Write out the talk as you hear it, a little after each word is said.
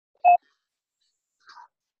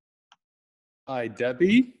Hi,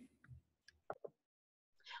 Debbie.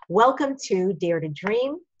 Welcome to Dare to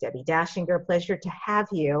Dream. Debbi Dachinger, pleasure to have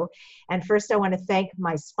you. And first I want to thank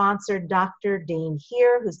my sponsor, Dr. Dane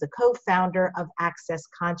here, who's the co-founder of Access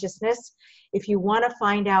Consciousness. If you want to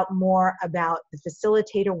find out more about the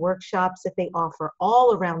facilitator workshops that they offer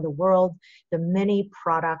all around the world, the many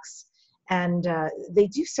products, and they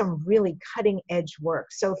do some really cutting edge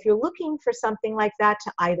work. So if you're looking for something like that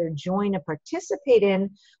to either join and participate in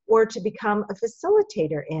or to become a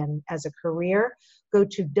facilitator in as a career, go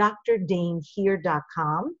to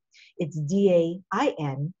drdanehere.com. It's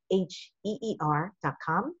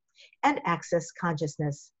DAINHEER.com and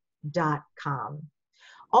accessconsciousness.com.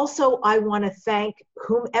 Also, I want to thank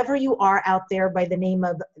whomever you are out there by the name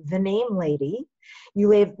of The Name Lady.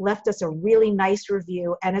 You left us a really nice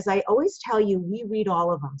review, and as I always tell you, we read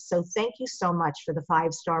all of them. So thank you so much for the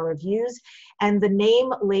 5-star reviews. And The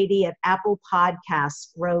Name Lady at Apple Podcasts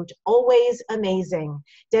wrote, always amazing.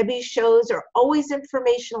 Debbie's shows are always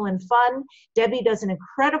informational and fun. Debbie does an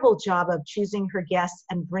incredible job of choosing her guests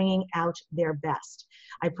and bringing out their best.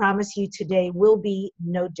 I promise you today will be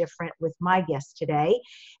no different with my guest today.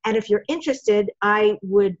 And if you're interested, I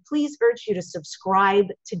would please urge you to subscribe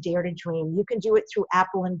to Dare to Dream. You can do it through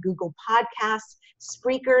Apple and Google Podcasts,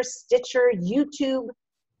 Spreaker, Stitcher, YouTube,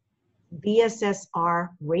 BSSR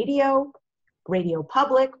Radio, Radio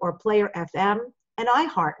Public, or Player FM, and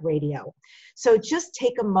iHeartRadio. So just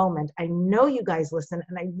take a moment. I know you guys listen,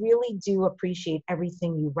 and I really do appreciate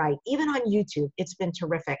everything you write. Even on YouTube, it's been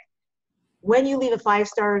terrific. When you leave a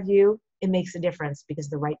 5-star review, it makes a difference because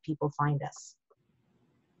the right people find us.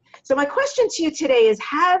 So my question to you today is,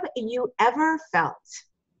 have you ever felt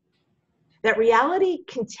that reality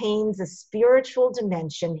contains a spiritual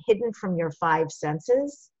dimension hidden from your 5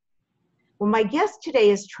 senses? Well, my guest today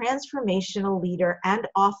is transformational leader and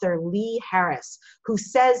author Lee Harris, who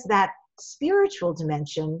says that spiritual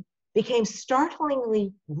dimension became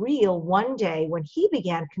startlingly real one day when he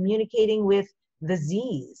began communicating with the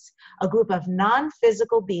Z's, a group of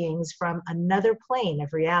non-physical beings from another plane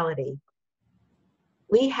of reality.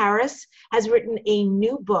 Lee Harris has written a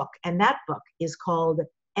new book, and that book is called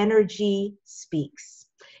Energy Speaks.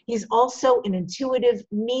 He's also an intuitive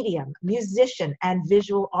medium, musician, and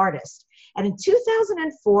visual artist. And in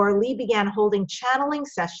 2004, Lee began holding channeling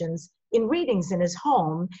sessions in readings in his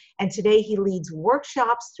home, and today he leads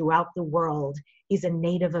workshops throughout the world. He's a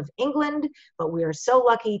native of England, but we are so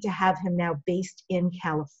lucky to have him now based in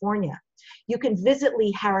California. You can visit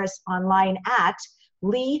Lee Harris online at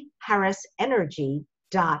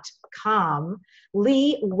leeharrisenergy.com.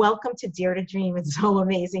 Lee, welcome to Dare to Dream. It's so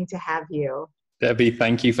amazing to have you. Debbie,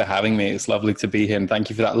 thank you for having me. It's lovely to be here, and thank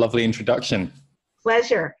you for that lovely introduction.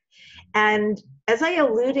 Pleasure. And as I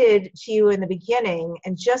alluded to you in the beginning,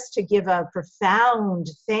 and just to give a profound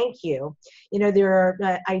thank you,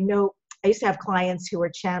 I used to have clients who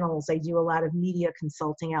were channels. I do a lot of media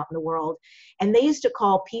consulting out in the world, and they used to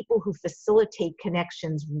call people who facilitate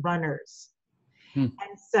connections runners.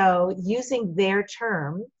 And so using their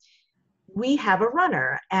term, we have a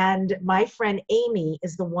runner. And my friend Amy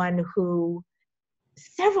is the one who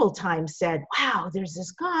several times said, wow, there's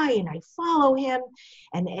this guy and I follow him,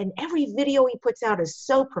 and every video he puts out is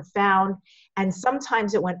so profound. And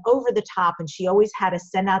sometimes it went over the top, and she always had to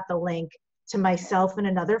send out the link to myself and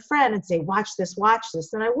another friend and say, watch this,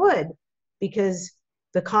 and I would, because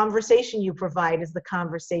the conversation you provide is the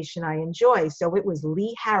conversation I enjoy. So it was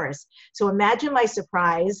Lee Harris. So imagine my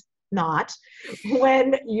surprise, not,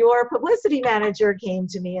 when your publicity manager came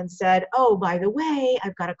to me and said, oh, by the way,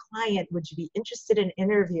 I've got a client. Would you be interested in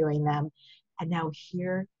interviewing them? And now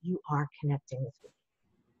here you are connecting with me.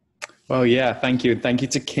 Well, yeah, thank you. Thank you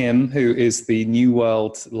to Kim, who is the New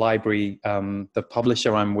World Library, the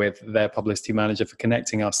publisher I'm with, their publicity manager, for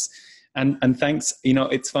connecting us. And thanks,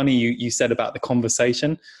 it's funny you said about the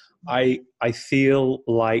conversation. I feel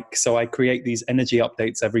like, so I create these energy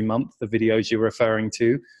updates every month, the videos you're referring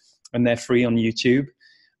to, and they're free on YouTube.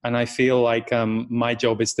 And I feel like my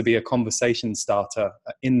job is to be a conversation starter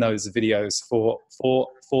in those videos for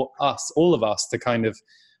us, all of us, to kind of,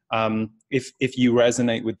 if you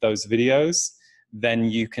resonate with those videos, then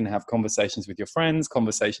you can have conversations with your friends,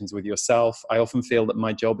 conversations with yourself. I often feel that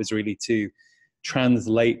my job is really to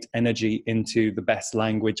translate energy into the best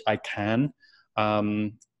language I can,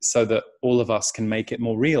 so that all of us can make it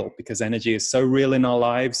more real, because energy is so real in our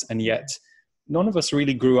lives, and yet none of us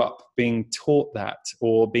really grew up being taught that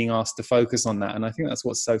or being asked to focus on that. And I think that's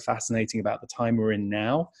what's so fascinating about the time we're in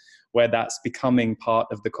now, where that's becoming part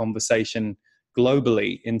of the conversation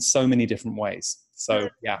globally in so many different ways. So,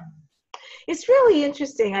 yeah. It's really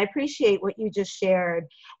interesting. I appreciate what you just shared.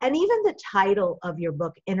 And even the title of your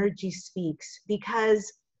book, Energy Speaks,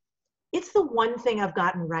 because it's the one thing I've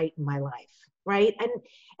gotten right in my life, right?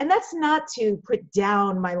 And that's not to put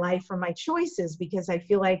down my life or my choices, because I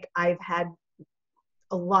feel like I've had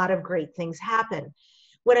a lot of great things happen.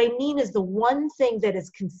 What I mean is the one thing that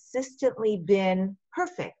has consistently been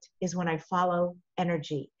perfect is when I follow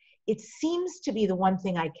energy. It seems to be the one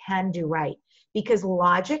thing I can do right, because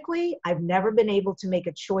logically, I've never been able to make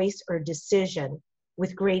a choice or decision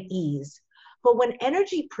with great ease. But when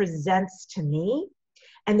energy presents to me,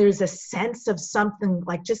 and there's a sense of something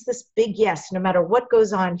like just this big yes, no matter what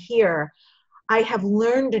goes on here, I have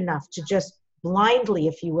learned enough to just blindly,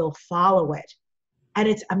 if you will, follow it. And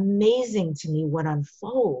it's amazing to me what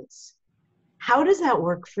unfolds. How does that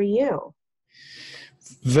work for you?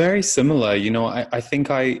 Very similar. You know, I think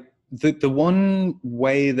the one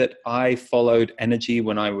way that I followed energy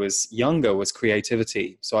when I was younger was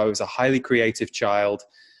creativity. So I was a highly creative child.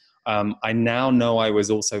 I now know I was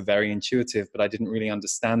also very intuitive, but I didn't really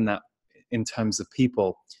understand that in terms of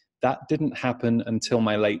people. That didn't happen until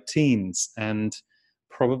my late teens. And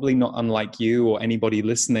probably not unlike you or anybody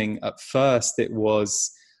listening, at first it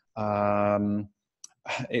was having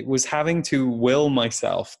to will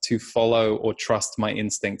myself to follow or trust my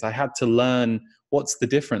instinct. I had to learn what's the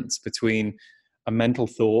difference between a mental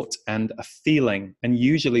thought and a feeling. And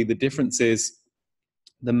usually the difference is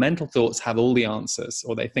the mental thoughts have all the answers,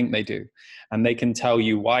 or they think they do. And they can tell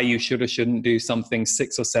you why you should or shouldn't do something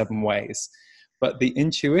 6 or 7 ways. But the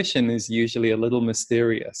intuition is usually a little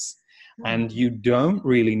mysterious. And you don't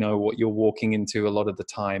really know what you're walking into a lot of the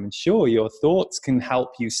time. And sure, your thoughts can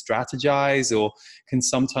help you strategize, or can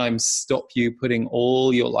sometimes stop you putting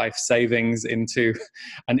all your life savings into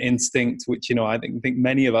an instinct, which, you know, I think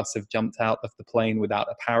many of us have jumped out of the plane without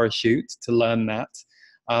a parachute to learn that.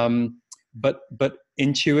 But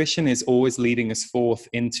intuition is always leading us forth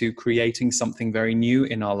into creating something very new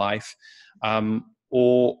in our life,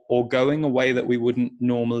 or going a way that we wouldn't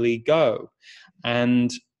normally go.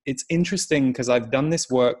 And it's interesting because I've done this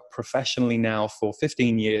work professionally now for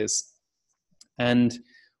 15 years. And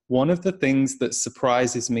one of the things that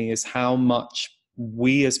surprises me is how much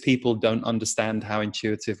we as people don't understand how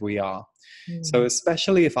intuitive we are. So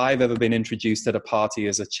especially if I've ever been introduced at a party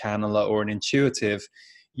as a channeler or an intuitive,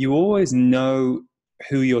 you always know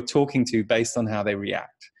who you're talking to based on how they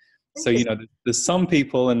react. So, you know, there's some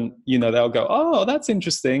people and, you know, they'll go, oh, that's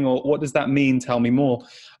interesting. Or what does that mean? Tell me more.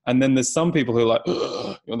 And then there's some people who are like,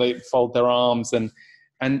 you know, they fold their arms. And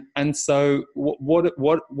so what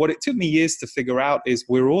it took me years to figure out is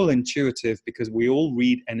we're all intuitive because we all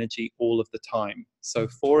read energy all of the time. So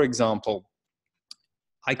for example,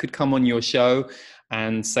 I could come on your show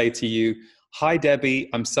and say to you, hi, Debbie,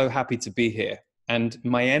 I'm so happy to be here. And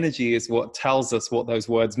my energy is what tells us what those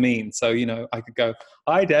words mean. So, you know, I could go,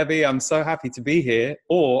 hi, Debbie, I'm so happy to be here.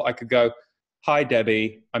 Or I could go, hi,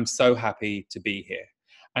 Debbie, I'm so happy to be here.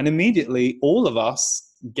 And immediately all of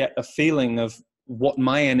us get a feeling of what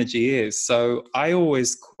my energy is. So I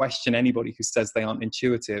always question anybody who says they aren't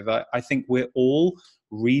intuitive. I think we're all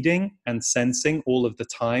reading and sensing all of the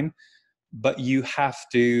time. But you have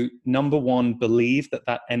to, number one, believe that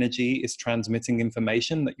that energy is transmitting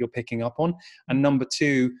information that you're picking up on. And number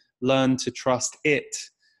two, learn to trust it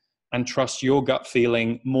and trust your gut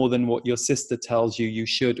feeling more than what your sister tells you you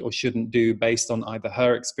should or shouldn't do based on either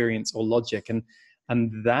her experience or logic.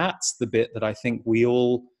 And that's the bit that I think we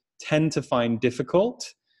all tend to find difficult,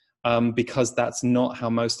 because that's not how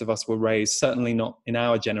most of us were raised, certainly not in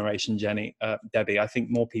our generation, Debbie. I think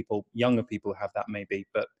more people, younger people have that maybe,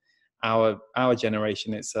 but our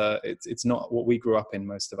generation, it's not what we grew up in,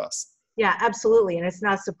 most of us. Yeah, absolutely. And it's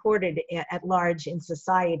not supported at large in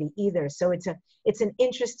society either. So it's an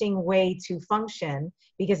interesting way to function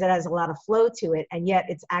because it has a lot of flow to it. And yet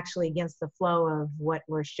it's actually against the flow of what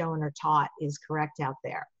we're shown or taught is correct out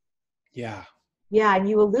there. Yeah. Yeah. And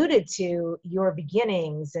you alluded to your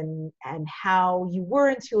beginnings and how you were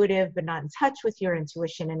intuitive, but not in touch with your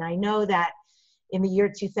intuition. And I know that in the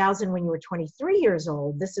year 2000, when you were 23 years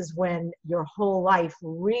old, this is when your whole life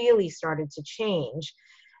really started to change.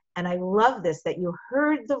 And I love this, that you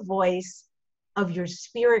heard the voice of your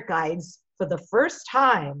spirit guides for the first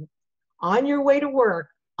time on your way to work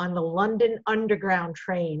on the London Underground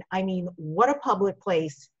train. I mean, what a public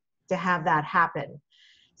place to have that happen.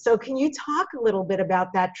 So can you talk a little bit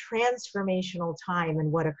about that transformational time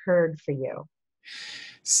and what occurred for you?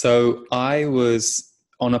 So I was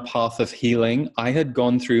on a path of healing. I had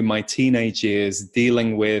gone through my teenage years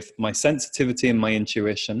dealing with my sensitivity and my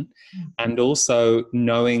intuition, and also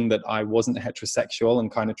knowing that I wasn't heterosexual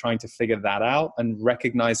and kind of trying to figure that out and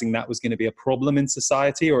recognizing that was going to be a problem in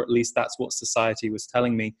society, or at least that's what society was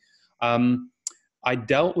telling me. I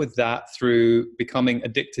dealt with that through becoming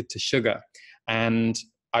addicted to sugar, and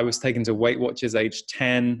I was taken to Weight Watchers age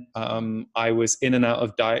 10. I was in and out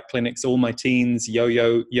of diet clinics all my teens,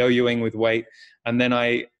 yo-yoing with weight. And then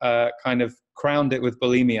I kind of crowned it with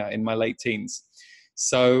bulimia in my late teens.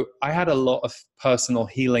 So I had a lot of personal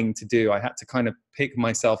healing to do. I had to kind of pick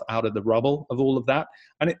myself out of the rubble of all of that.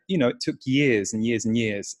 And it took years and years and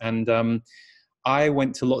years. And I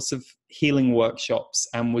went to lots of healing workshops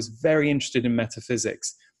and was very interested in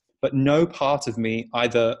metaphysics. But no part of me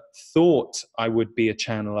either thought I would be a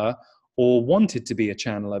channeler or wanted to be a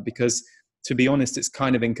channeler, because, to be honest, it's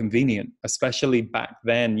kind of inconvenient, especially back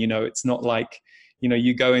then. It's not like,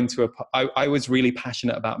 you go into I was really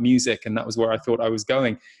passionate about music, and that was where I thought I was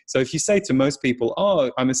going. So if you say to most people,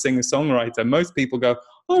 oh, I'm a singer-songwriter, most people go,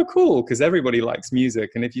 oh, cool, because everybody likes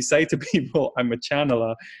music. And if you say to people, I'm a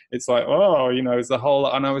channeler, it's like, oh, it's the whole,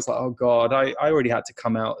 and I was like, oh God, I already had to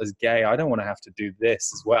come out as gay. I don't want to have to do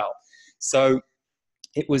this as well. So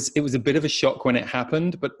it was a bit of a shock when it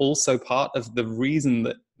happened, but also part of the reason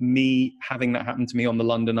that me having that happen to me on the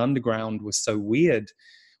London Underground was so weird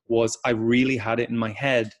was I really had it in my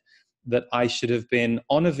head that I should have been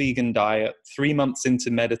on a vegan diet 3 months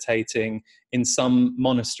into meditating in some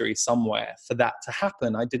monastery somewhere for that to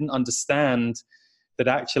happen. I didn't understand that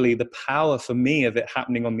actually the power for me of it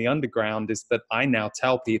happening on the underground is that I now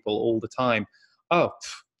tell people all the time, oh,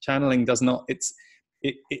 channeling does not, it's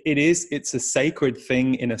a sacred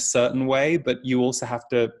thing in a certain way, but you also have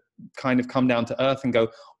to kind of come down to earth and go,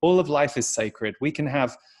 all of life is sacred. We can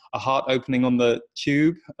have a heart opening on the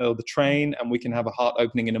tube or the train, and we can have a heart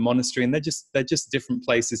opening in a monastery, and they're just different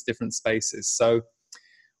places, different spaces. So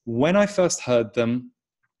when I first heard them,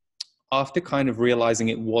 after kind of realizing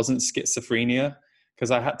it wasn't schizophrenia,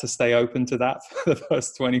 because I had to stay open to that for the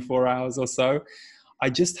first 24 hours or so, I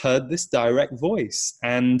just heard this direct voice,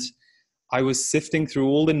 and I was sifting through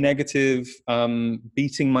all the negative,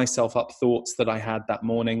 beating myself up thoughts that I had that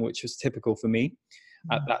morning, which was typical for me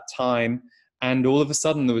at that time. And all of a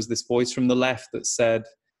sudden there was this voice from the left that said,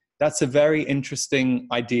 that's a very interesting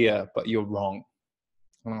idea, but you're wrong.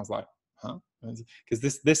 And I was like, huh?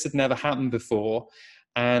 Because this had never happened before.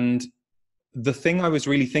 And the thing I was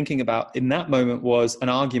really thinking about in that moment was an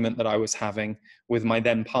argument that I was having with my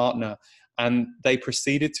then partner. And they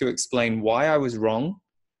proceeded to explain why I was wrong,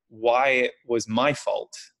 why it was my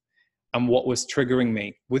fault, and what was triggering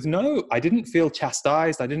me. I didn't feel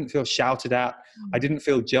chastised. I didn't feel shouted at. I didn't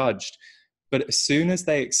feel judged. But as soon as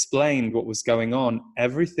they explained what was going on,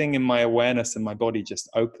 everything in my awareness and my body just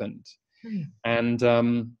opened. And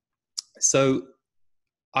so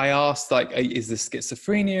I asked, like, is this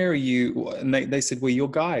schizophrenia? Are you? And they said, we're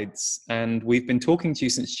your guides. And we've been talking to you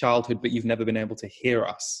since childhood, but you've never been able to hear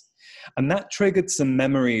us. And that triggered some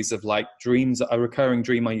memories of like dreams, a recurring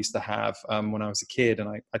dream I used to have when I was a kid. And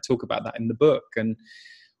I talk about that in the book. And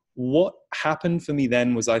what happened for me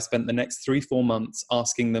then was I spent the next 3-4 months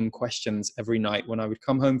asking them questions every night. When I would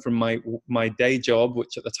come home from my day job,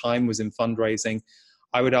 which at the time was in fundraising,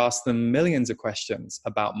 I would ask them millions of questions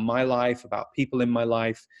about my life, about people in my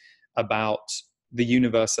life, about the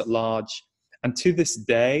universe at large. And to this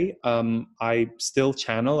day, I still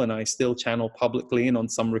channel, and I still channel publicly and on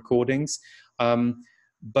some recordings.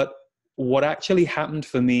 But what actually happened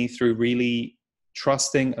for me through really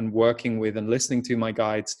trusting and working with and listening to my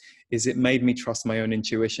guides is it made me trust my own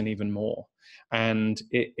intuition even more. And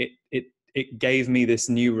it gave me this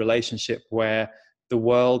new relationship where the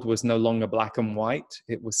world was no longer black and white.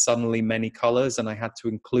 It was suddenly many colors, and I had to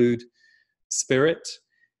include spirit.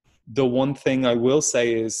 The one thing I will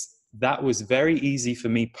say is that was very easy for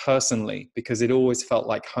me personally, because it always felt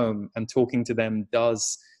like home, and talking to them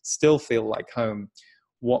does still feel like home.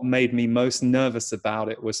 What made me most nervous about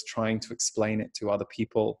it was trying to explain it to other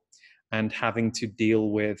people and having to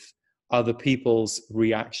deal with other people's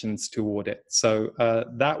reactions toward it. So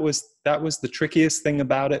that was the trickiest thing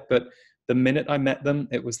about it. But the minute I met them,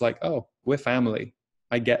 it was like, oh, we're family.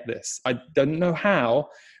 I get this. I don't know how,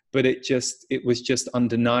 but it was just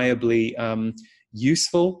undeniably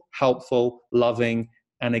useful, helpful, loving,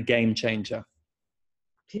 and a game changer.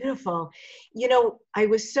 Beautiful. I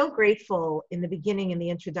was so grateful in the beginning, in the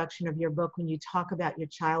introduction of your book, when you talk about your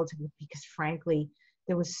childhood, because frankly,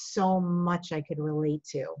 there was so much I could relate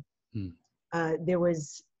to. There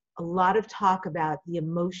was a lot of talk about the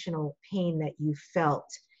emotional pain that you felt.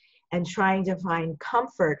 and trying to find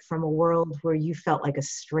comfort from a world where you felt like a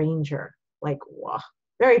stranger. Like, wow,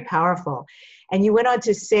 very powerful. And you went on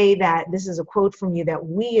to say that, this is a quote from you, that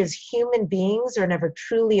we as human beings are never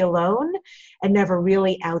truly alone and never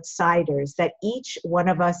really outsiders, that each one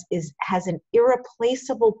of us has an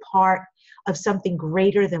irreplaceable part of something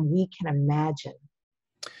greater than we can imagine.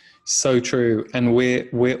 So true. And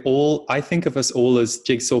we're all, I think of us all as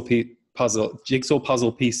jigsaw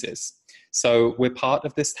puzzle pieces. So we're part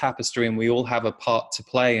of this tapestry and we all have a part to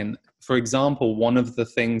play. And for example, one of the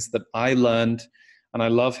things that I learned, and I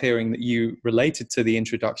love hearing that you related to the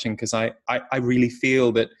introduction, because I really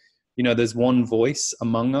feel that, you know, there's one voice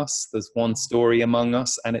among us, there's one story among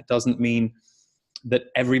us, and it doesn't mean that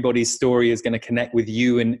everybody's story is going to connect with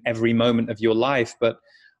you in every moment of your life. But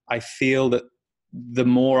I feel that the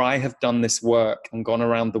more I have done this work and gone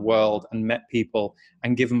around the world and met people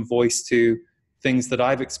and given voice to things that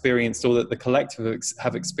I've experienced or that the collective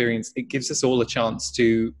have experienced, it gives us all a chance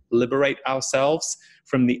to liberate ourselves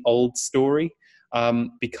from the old story,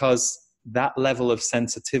 because that level of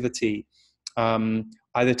sensitivity,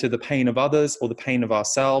 either to the pain of others or the pain of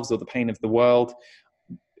ourselves or the pain of the world,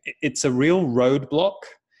 it's a real roadblock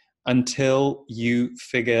until you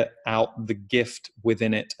figure out the gift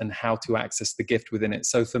within it and how to access the gift within it.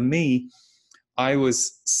 So for me, I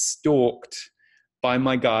was stalked by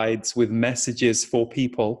my guides with messages for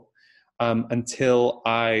people until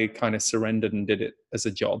I kind of surrendered and did it as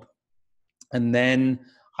a job. And then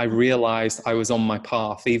I realized I was on my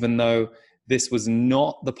path, even though this was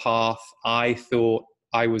not the path I thought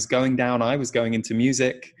I was going down. I was going into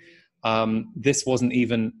music. This wasn't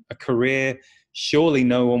even a career. Surely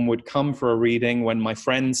no one would come for a reading when my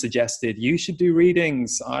friend suggested, you should do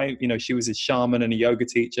readings. She was a shaman and a yoga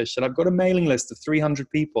teacher. She said, I've got a mailing list of 300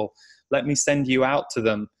 people. Let me send you out to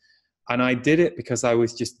them. And I did it because I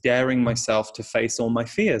was just daring myself to face all my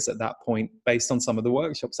fears at that point, based on some of the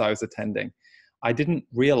workshops I was attending. I didn't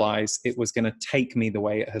realize it was going to take me the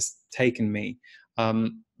way it has taken me.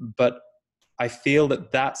 But I feel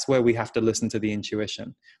that that's where we have to listen to the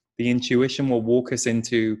intuition. The intuition will walk us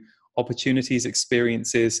into opportunities,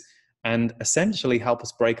 experiences, and essentially help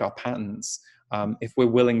us break our patterns if we're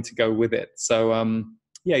willing to go with it. So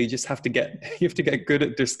you just have to get good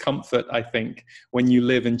at discomfort, I think, when you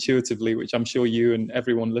live intuitively, which I'm sure you and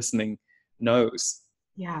everyone listening knows.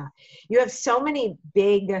 Yeah, you have so many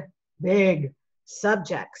big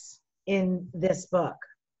subjects in this book.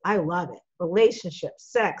 I love it.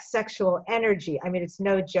 Relationships, sex, sexual energy. I mean, it's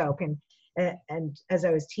no joke. And as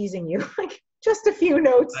I was teasing you, like just a few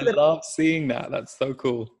notes. I love seeing that. That's so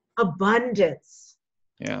cool. Abundance.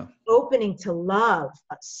 Yeah. Opening to love.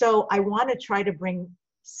 So I want to try to bring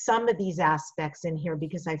some of these aspects in here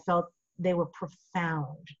because I felt they were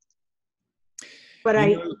profound. But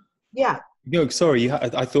No, sorry.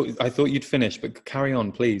 I thought you'd finish, but carry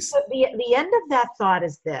on, please. So the end of that thought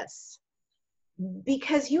is this,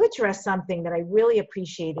 because you addressed something that I really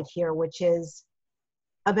appreciated here, which is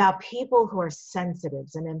about people who are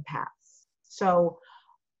sensitives and empaths. So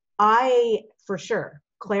I, for sure,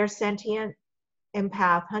 clairsentient,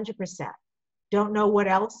 empath, 100%. Don't know what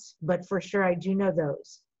else, but for sure I do know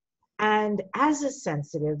those. And as a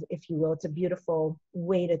sensitive, if you will, it's a beautiful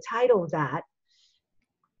way to title that.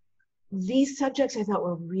 These subjects I thought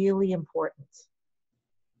were really important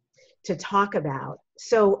to talk about.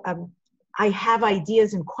 So I have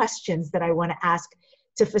ideas and questions that I want to ask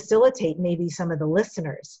to facilitate maybe some of the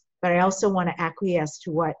listeners, but I also want to acquiesce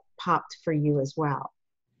to what popped for you as well.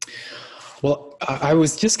 Well, I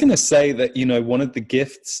was just going to say that, one of the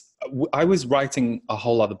gifts, I was writing a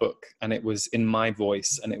whole other book and it was in my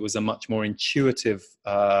voice and it was a much more intuitive,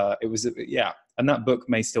 and that book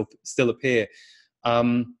may still appear.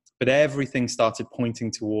 But everything started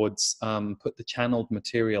pointing towards put the channeled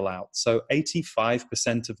material out. So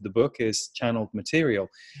 85% of the book is channeled material.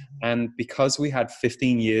 And because we had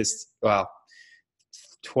 15 years,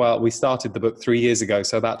 12, we started the book 3 years ago,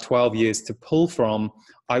 so about 12 years to pull from,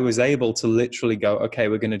 I was able to literally go, okay,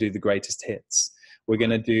 we're going to do the greatest hits. We're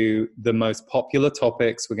going to do the most popular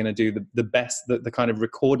topics. We're going to do the best, the kind of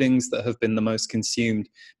recordings that have been the most consumed,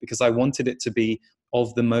 because I wanted it to be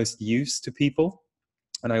of the most use to people.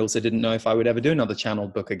 And I also didn't know if I would ever do another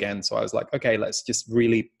channeled book again. So I was like, okay, let's just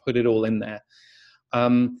really put it all in there.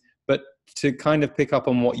 But to kind of pick up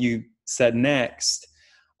on what you said next,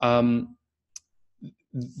 the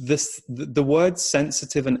words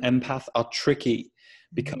sensitive and empath are tricky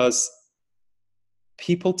because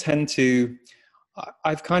people tend to,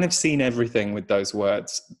 I've kind of seen everything with those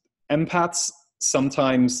words. Empaths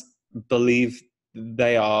sometimes believe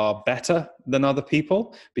they are better than other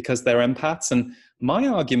people because they're empaths. And my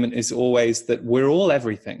argument is always that we're all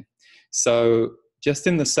everything. So just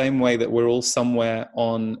in the same way that we're all somewhere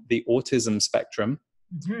on the autism spectrum,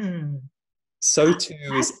 so too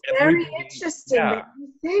is very everybody. interesting that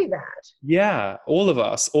you say that. Yeah, all of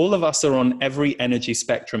us are on every energy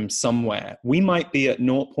spectrum somewhere. We might be at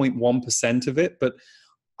 0.1% of it, but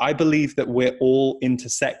I believe that we're all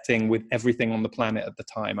intersecting with everything on the planet at the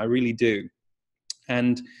time. I really do.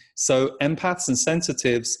 And so empaths and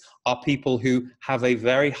sensitives are people who have a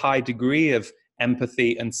very high degree of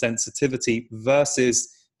empathy and sensitivity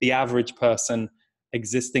versus the average person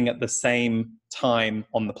existing at the same time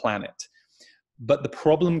on the planet. But the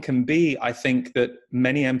problem can be, I think, that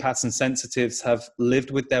many empaths and sensitives have lived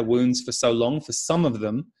with their wounds for so long. For some of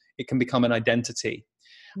them, it can become an identity.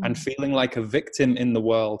 And feeling like a victim in the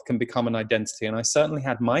world can become an identity. And I certainly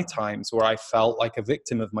had my times where I felt like a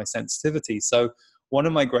victim of my sensitivity. So one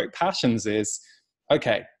of my great passions is,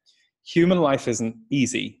 okay, human life isn't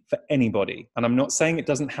easy for anybody. And I'm not saying it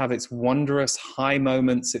doesn't have its wondrous high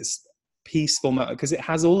moments, its peaceful moments, because it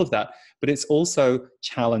has all of that, but it's also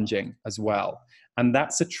challenging as well. And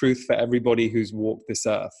that's a truth for everybody who's walked this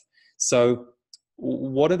earth. So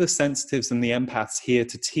what are the sensitives and the empaths here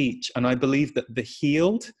to teach? And I believe that the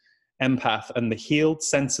healed empath and the healed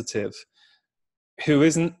sensitive, who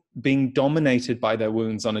isn't being dominated by their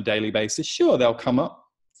wounds on a daily basis, sure, they'll come up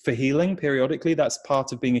for healing periodically. That's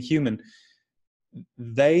part of being a human.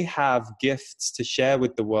 They have gifts to share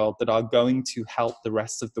with the world that are going to help the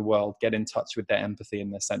rest of the world get in touch with their empathy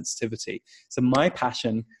and their sensitivity. So my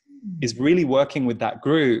passion is really working with that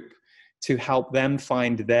group to help them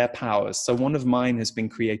find their powers. So one of mine has been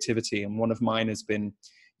creativity, and one of mine has been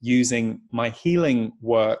using my healing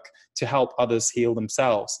work to help others heal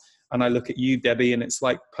themselves. And I look at you, Debbie, and it's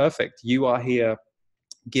like, perfect. You are here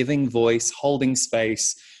giving voice, holding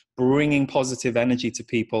space, bringing positive energy to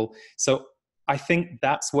people. So I think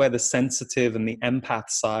that's where the sensitive and the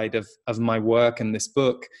empath side of my work and this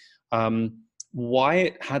book, why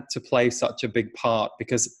it had to play such a big part,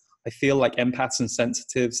 because I feel like empaths and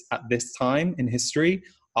sensitives at this time in history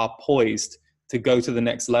are poised to go to the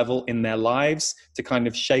next level in their lives, to kind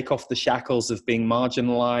of shake off the shackles of being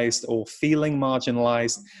marginalized or feeling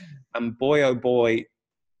marginalized. And boy, oh boy,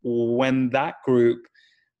 when that group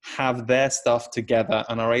have their stuff together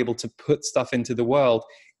and are able to put stuff into the world,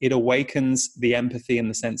 it awakens the empathy and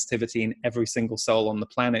the sensitivity in every single soul on the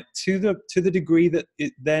planet to the degree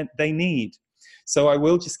that they need. So I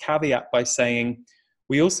will just caveat by saying,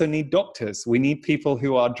 we also need doctors. We need people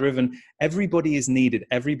who are driven. Everybody is needed.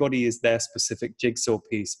 Everybody is their specific jigsaw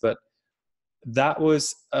piece. But that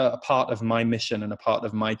was a part of my mission and a part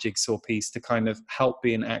of my jigsaw piece, to kind of help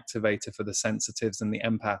be an activator for the sensitives and the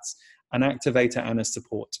empaths, an activator and a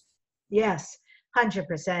support. Yes,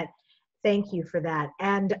 100%. Thank you for that.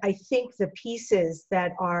 And I think the pieces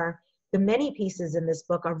that are, the many pieces in this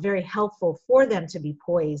book are very helpful for them to be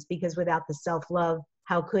poised, because without the self-love,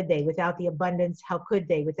 how could they? Without the abundance, how could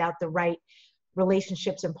they? Without the right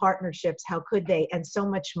relationships and partnerships, how could they? And so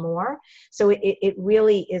much more. So it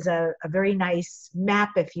really is a very nice map,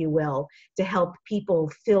 if you will, to help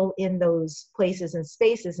people fill in those places and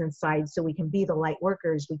spaces inside, so we can be the light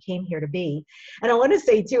workers we came here to be. And I want to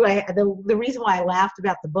say too, the reason why I laughed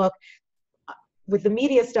about the book, with the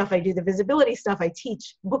media stuff I do, the visibility stuff, I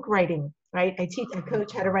teach book writing, right? I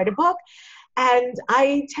coach how to write a book. And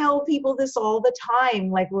I tell people this all the time,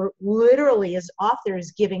 like, we're literally as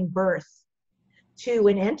authors giving birth to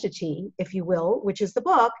an entity, if you will, which is the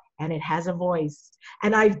book, and it has a voice.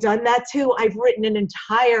 And I've done that too. I've written an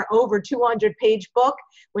entire over 200-page book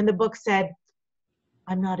when the book said,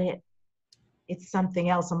 I'm not it. It's something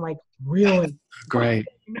else. I'm like, really? Great.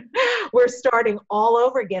 We're starting all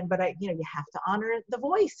over again. But you have to honor the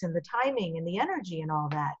voice and the timing and the energy and all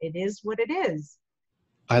that. It is what it is.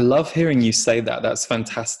 I love hearing you say that. That's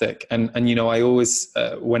fantastic. And I always,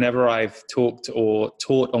 whenever I've talked or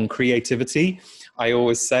taught on creativity, I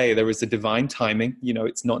always say there is a divine timing.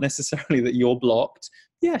 It's not necessarily that you're blocked.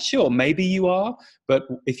 Yeah, sure, maybe you are. But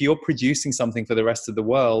if you're producing something for the rest of the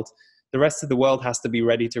world has to be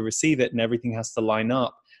ready to receive it, and everything has to line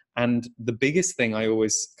up. And the biggest thing I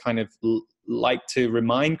always kind of like to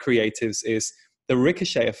remind creatives is the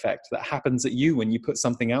ricochet effect that happens at you when you put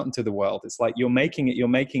something out into the world. It's like you're making it,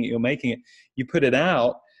 you put it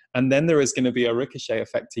out, and then there is going to be a ricochet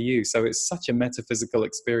effect to you. So it's such a metaphysical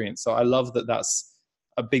experience. So I love that that's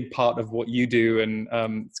a big part of what you do, and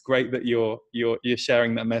it's great that you're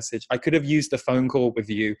sharing that message. I could have used a phone call with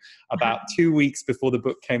you about 2 weeks before the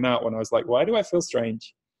book came out, when I was like, why do I feel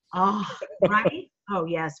strange? Oh, right. Oh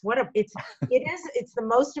yes, it's the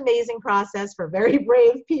most amazing process for very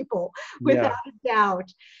brave people, without a doubt.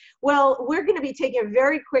 Well, we're going to be taking a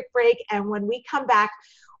very quick break, and when we come back,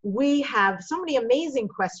 We have so many amazing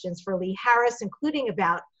questions for Lee Harris, including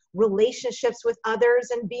about relationships with others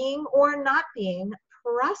and being or not being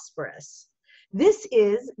prosperous. This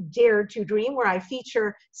is Dare to Dream, where I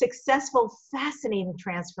feature successful, fascinating,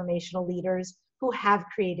 transformational leaders who have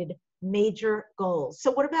created major goals. So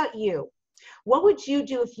what about you? What would you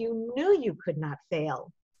do if you knew you could not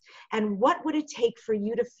fail? And what would it take for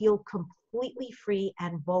you to feel completely free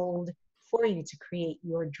and bold for you to create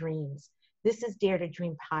your dreams? This is Dare to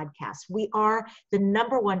Dream podcast. We are the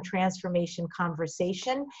 #1 transformation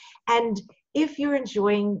conversation. And if you're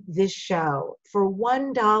enjoying this show, for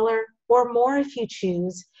 $1 or more if you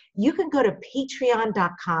choose, you can go to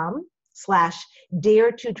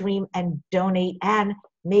patreon.com/dare to dream and donate and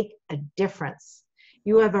make a difference.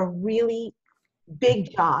 You have a really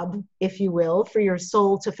big job, if you will, for your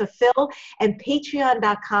soul to fulfill. And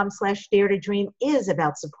patreon.com/dare to dream is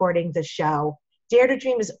about supporting the show. Dare to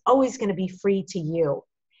Dream is always going to be free to you.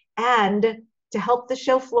 And to help the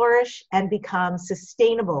show flourish and become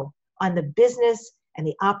sustainable on the business and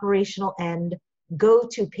the operational end, go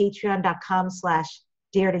to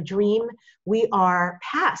patreon.com/dare to dream. We are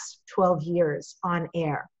past 12 years on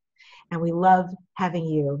air, and we love having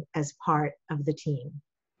you as part of the team.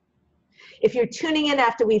 If you're tuning in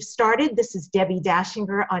after we've started, this is Debbi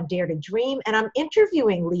Dachinger on Dare to Dream, and I'm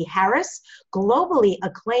interviewing Lee Harris, globally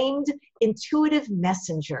acclaimed intuitive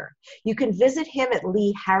messenger. You can visit him at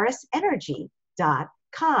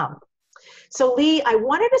leeharrisenergy.com. So Lee, I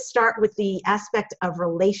wanted to start with the aspect of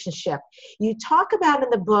relationship. You talk about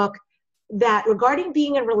in the book that regarding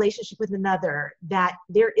being in a relationship with another, that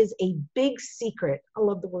there is a big secret. I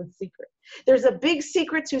love the word secret. There's a big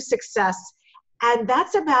secret to success. And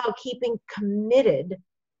that's about keeping committed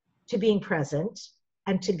to being present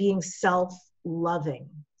and to being self-loving.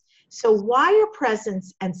 So why are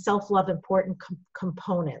presence and self-love important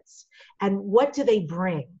components? And what do they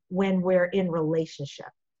bring when we're in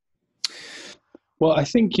relationship? Well, I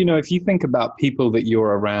think, if you think about people that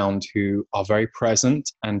you're around who are very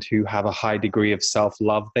present and who have a high degree of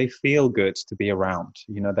self-love, they feel good to be around.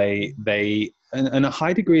 And a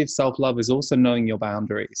high degree of self-love is also knowing your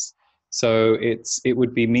boundaries. So it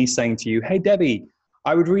would be me saying to you, hey, Debbi,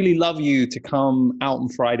 I would really love you to come out on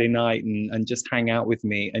Friday night and just hang out with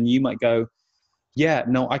me. And you might go, yeah,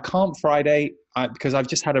 no, I can't Friday because I've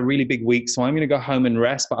just had a really big week. So I'm going to go home and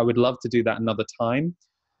rest, but I would love to do that another time.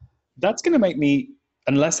 That's going to make me,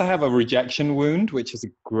 unless I have a rejection wound, which is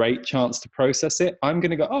a great chance to process it, I'm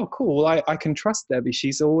going to go, oh, cool. I can trust Debbi.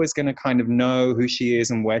 She's always going to kind of know who she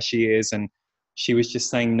is and where she is. And she was just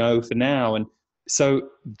saying no for now. And so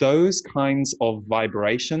those kinds of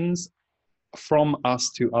vibrations from us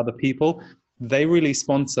to other people, they really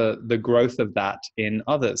sponsor the growth of that in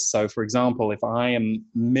others. So for example, if I am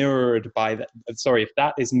mirrored by that, if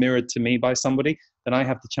that is mirrored to me by somebody, then I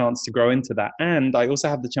have the chance to grow into that. And I also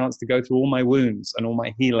have the chance to go through all my wounds and all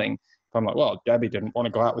my healing. If I'm like, well, Debbi didn't want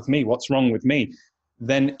to go out with me, what's wrong with me?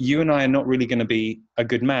 Then you and I are not really going to be a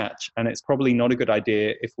good match. And it's probably not a good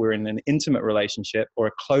idea if we're in an intimate relationship or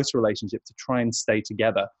a close relationship to try and stay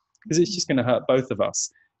together, because it's just going to hurt both of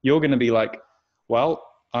us. You're going to be like, well,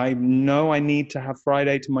 I know I need to have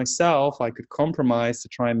Friday to myself. I could compromise to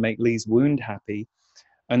try and make Lee's wound happy.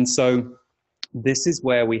 And so this is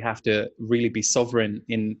where we have to really be sovereign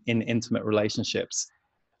in intimate relationships.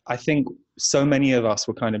 I think so many of us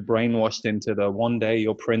were kind of brainwashed into the one day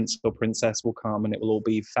your prince or princess will come and it will all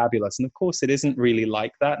be fabulous. And of course it isn't really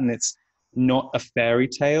like that. And it's not a fairy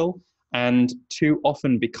tale. And too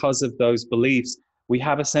often, because of those beliefs, we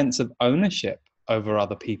have a sense of ownership over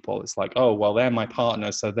other people. It's like, oh, well, they're my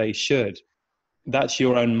partner, so they should. That's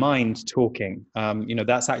your own mind talking.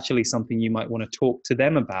 That's actually something you might want to talk to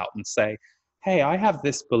them about and say, hey, I have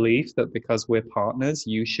this belief that because we're partners,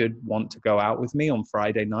 you should want to go out with me on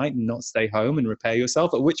Friday night and not stay home and repair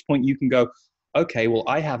yourself. At which point you can go, okay, well,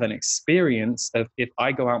 I have an experience of if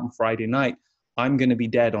I go out on Friday night, I'm going to be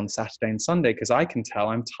dead on Saturday and Sunday because I can tell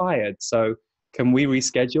I'm tired. So can we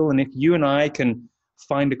reschedule? And if you and I can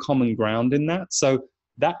find a common ground in that, so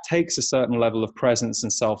that takes a certain level of presence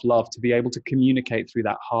and self-love to be able to communicate through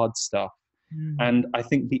that hard stuff. And I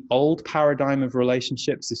think the old paradigm of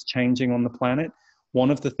relationships is changing on the planet.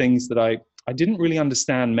 One of the things that I didn't really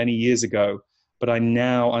understand many years ago, but I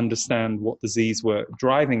now understand what the Z's were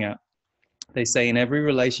driving at. They say in every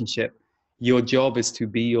relationship, your job is to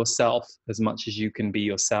be yourself as much as you can be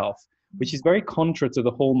yourself, which is very contra to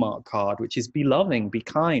the Hallmark card, which is be loving, be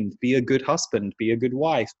kind, be a good husband, be a good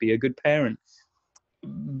wife, be a good parent.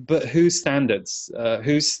 But whose standards?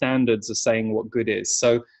 Whose standards are saying what good is?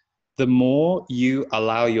 So the more you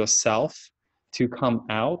allow yourself to come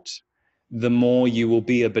out, the more you will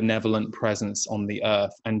be a benevolent presence on the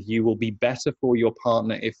earth, and you will be better for your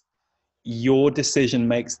partner if your decision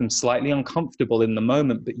makes them slightly uncomfortable in the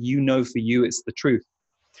moment, but you know for you it's the truth.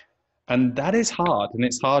 And that is hard, and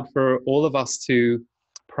it's hard for all of us to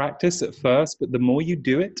practice at first, but the more you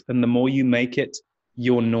do it and the more you make it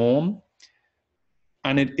your norm,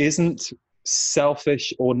 and it isn't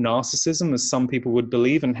selfish or narcissism as some people would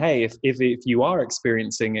believe. And hey, if you are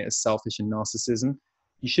experiencing it as selfish and narcissism,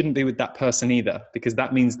 you shouldn't be with that person either, because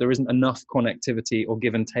that means there isn't enough connectivity or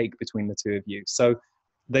give and take between the two of you. So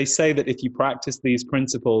they say that if you practice these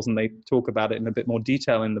principles, and they talk about it in a bit more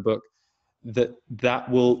detail in the book, that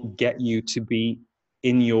will get you to be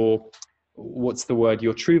in your, what's the word,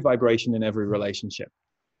 your true vibration in every relationship.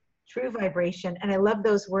 True vibration. And I love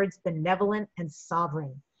those words, benevolent and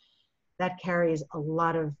sovereign. That carries a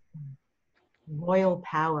lot of royal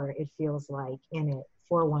power, it feels like, in it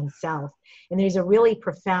for oneself. And there's a really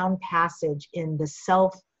profound passage in the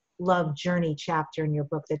self-love journey chapter in your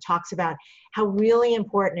book that talks about how really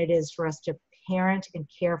important it is for us to parent and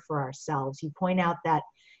care for ourselves. You point out that,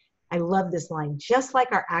 I love this line, just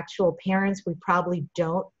like our actual parents, we probably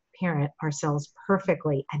don't parent ourselves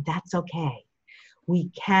perfectly, and that's okay. We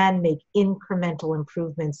can make incremental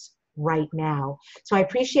improvements right now. So I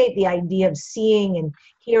appreciate the idea of seeing and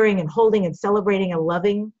hearing and holding and celebrating and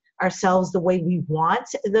loving ourselves the way we want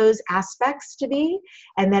those aspects to be,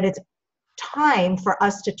 and that it's time for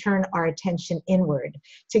us to turn our attention inward,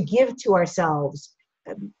 to give to ourselves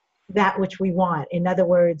that which we want. In other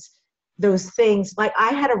words, those things, like I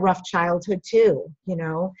had a rough childhood too, you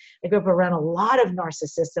know, I grew up around a lot of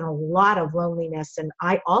narcissists and a lot of loneliness, and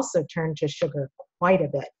I also turned to sugar quite a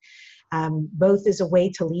bit. Both as a way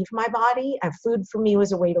to leave my body. Food for me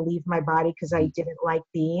was a way to leave my body because I didn't like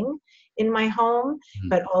being in my home,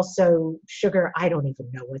 but also sugar, I don't even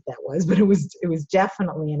know what that was, but it was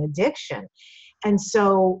definitely an addiction. And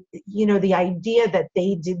so, you know, the idea that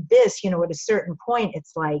they did this, you know, at a certain point,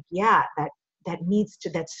 it's like, yeah,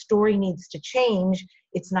 that story needs to change.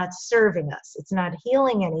 It's not serving us. It's not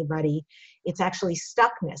healing anybody. It's actually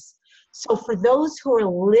stuckness. So for those who are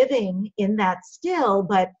living in that still,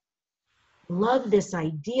 but love this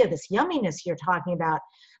idea, this yumminess you're talking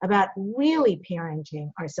about really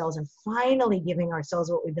parenting ourselves and finally giving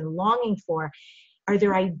ourselves what we've been longing for, are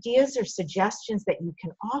there ideas or suggestions that you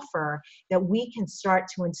can offer that we can start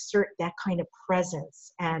to insert that kind of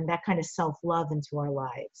presence and that kind of self-love into our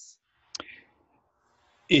lives?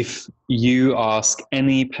 If you ask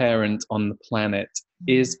any parent on the planet,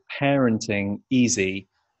 is parenting easy?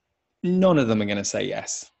 None of them are going to say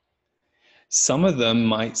yes. Some of them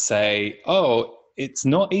might say, oh, it's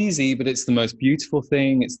not easy, but it's the most beautiful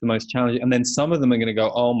thing. It's the most challenging. And then some of them are going to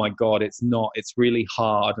go, oh my God, it's not. It's really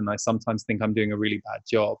hard. And I sometimes think I'm doing a really bad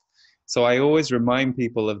job. So I always remind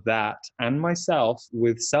people of that, and myself,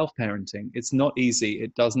 with self-parenting. It's not easy.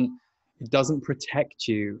 It doesn't protect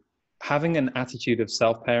you. Having an attitude of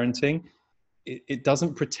self-parenting, it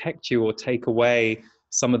doesn't protect you or take away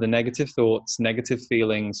some of the negative thoughts, negative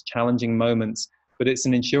feelings, challenging moments, but it's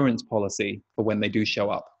an insurance policy for when they do show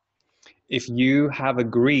up. If you have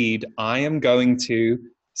agreed, I am going to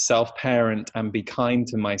self-parent and be kind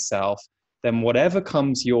to myself, then whatever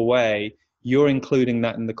comes your way, you're including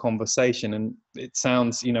that in the conversation. And it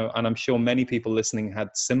sounds, you know, and I'm sure many people listening had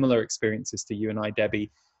similar experiences to you and I,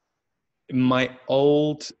 Debbie. My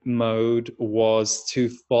old mode was to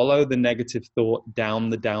follow the negative thought down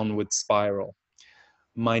the downward spiral.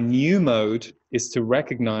 My new mode is to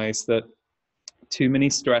recognize that too many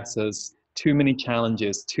stressors, too many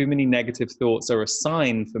challenges, too many negative thoughts are a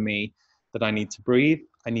sign for me that I need to breathe,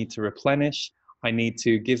 I need to replenish, I need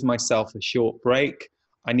to give myself a short break,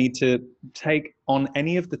 I need to take on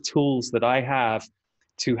any of the tools that I have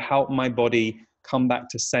to help my body come back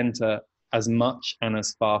to center as much and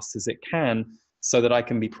as fast as it can, so that I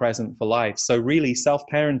can be present for life. So really,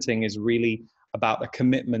 self-parenting is really about a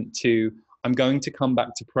commitment to, I'm going to come back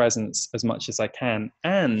to presence as much as I can.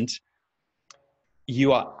 And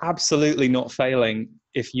you are absolutely not failing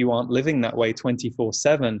if you aren't living that way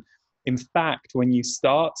 24/7. In fact, when you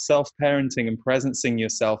start self-parenting and presencing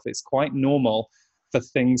yourself, it's quite normal for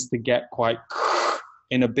things to get quite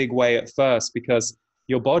in a big way at first, because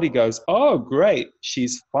your body goes, oh, great,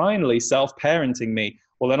 she's finally self-parenting me.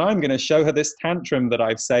 Well, then I'm going to show her this tantrum that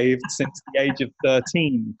I've saved since the age of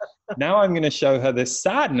 13. Now I'm going to show her this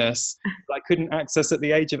sadness that I couldn't access at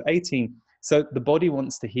the age of 18. So the body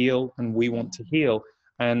wants to heal and we want to heal.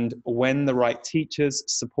 And when the right teachers,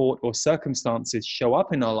 support, or circumstances show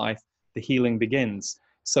up in our life, the healing begins.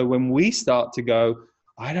 So when we start to go,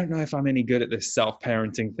 I don't know if I'm any good at this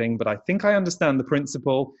self-parenting thing, but I think I understand the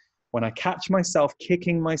principle. When I catch myself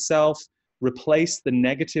kicking myself, replace the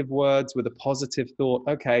negative words with a positive thought.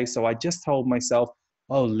 Okay, so I just told myself,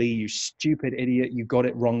 oh, Lee, you stupid idiot, you got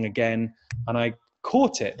it wrong again. And I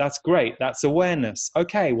caught it. That's great. That's awareness.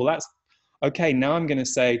 Okay, well, that's okay. Now I'm going to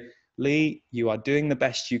say, Lee, you are doing the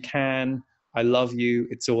best you can. I love you.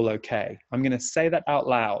 It's all okay. I'm going to say that out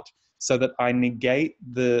loud so that I negate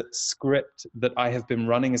the script that I have been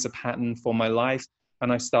running as a pattern for my life,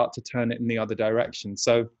 and I start to turn it in the other direction.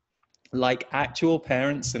 So like actual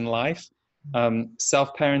parents in life,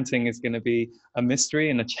 self-parenting is going to be a mystery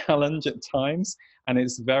and a challenge at times. And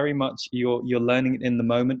it's very much you're learning it in the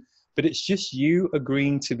moment, but it's just you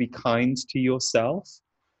agreeing to be kind to yourself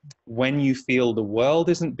when you feel the world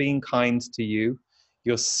isn't being kind to you,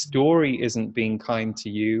 your story isn't being kind to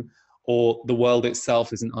you, or the world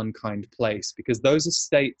itself is an unkind place, because those are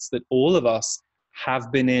states that all of us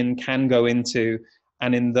have been in, can go into.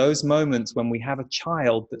 And in those moments when we have a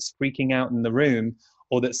child that's freaking out in the room,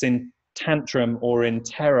 or that's in tantrum or in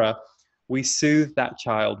terror, we soothe that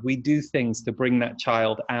child. We do things to bring that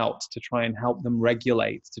child out, to try and help them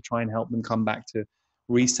regulate, to try and help them come back to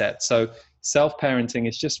reset. So self-parenting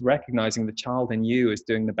is just recognizing the child in you is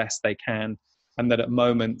doing the best they can, and that at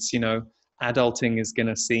moments, adulting is going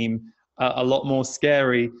to seem a lot more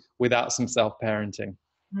scary without some self-parenting.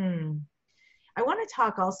 I want to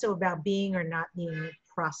talk also about being or not being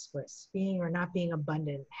prosperous, being or not being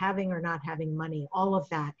abundant, having or not having money, all of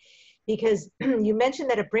that. Because you mentioned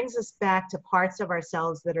that it brings us back to parts of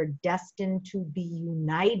ourselves that are destined to be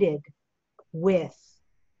united with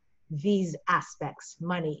these aspects: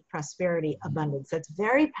 money, prosperity, abundance. That's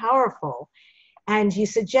very powerful. And you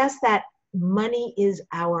suggest that money is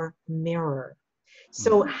our mirror.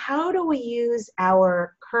 So how do we use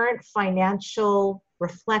our current financial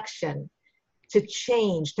reflection to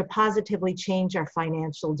positively change our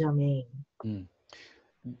financial domain?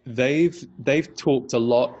 They've talked a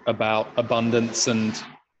lot about abundance and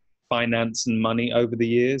finance and money over the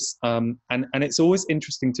years. And it's always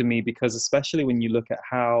interesting to me, because especially when you look at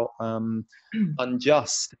how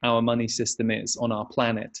unjust our money system is on our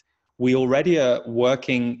planet, we already are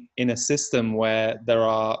working in a system where there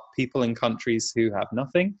are people in countries who have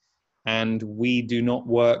nothing, and we do not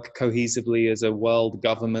work cohesively as a world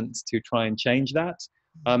government to try and change that.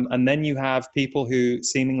 And then you have people who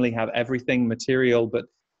seemingly have everything material, but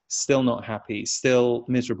still not happy, still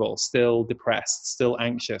miserable, still depressed, still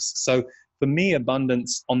anxious. So for me,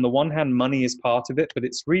 abundance, on the one hand, money is part of it, but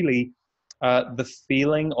it's really the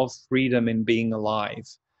feeling of freedom in being alive,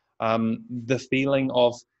 the feeling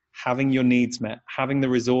of having your needs met, having the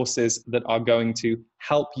resources that are going to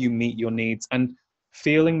help you meet your needs, and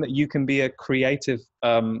feeling that you can be a creative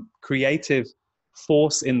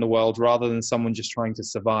force in the world rather than someone just trying to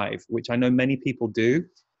survive, which I know many people do.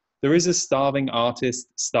 There is a starving artist,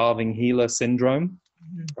 starving healer syndrome.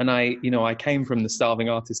 And I came from the starving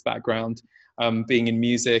artist background, being in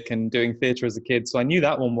music and doing theater as a kid. So I knew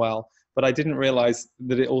that one well, but I didn't realize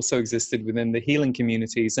that it also existed within the healing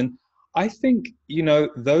communities. And I think,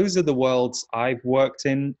 those are the worlds I've worked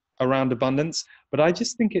in around abundance, but I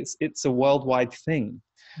just think it's a worldwide thing.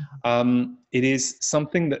 It is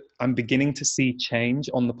something that I'm beginning to see change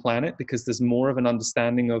on the planet, because there's more of an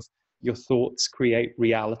understanding of your thoughts create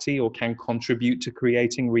reality, or can contribute to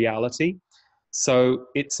creating reality. So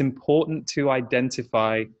it's important to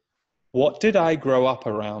identify, what did I grow up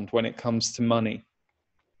around when it comes to money?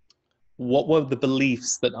 What were the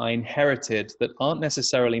beliefs that I inherited that aren't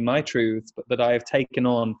necessarily my truth, but that I have taken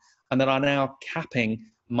on and that are now capping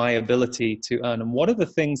my ability to earn? And what are the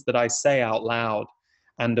things that I say out loud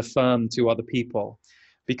and affirm to other people?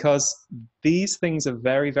 Because these things are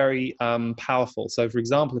very, very powerful. So for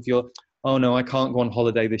example, if you're, oh no, I can't go on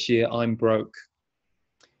holiday this year, I'm broke.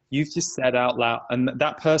 You've just said out loud, and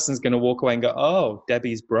that person's going to walk away and go, oh,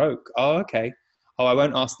 Debbie's broke. Oh, okay. Oh, I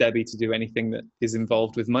won't ask Debbie to do anything that is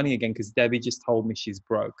involved with money again, because Debbie just told me she's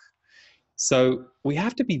broke. So we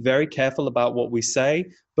have to be very careful about what we say,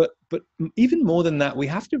 but even more than that, we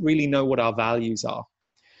have to really know what our values are.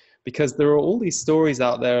 Because there are all these stories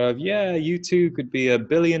out there of, yeah, you too could be $1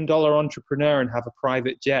 billion entrepreneur and have a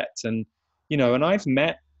private jet. And, and I've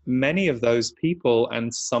met many of those people,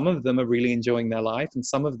 and some of them are really enjoying their life and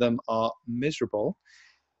some of them are miserable.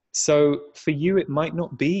 So for you, it might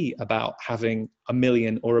not be about having $1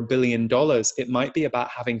 million or $1 billion. It might be about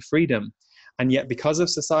having freedom. And yet, because of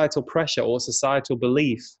societal pressure or societal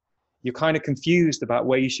belief, you're kind of confused about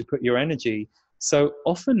where you should put your energy. So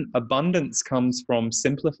often abundance comes from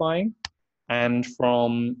simplifying and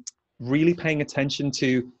from really paying attention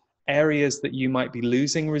to areas that you might be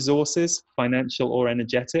losing resources, financial or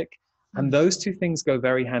energetic. And those two things go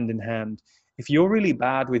very hand in hand. if you're really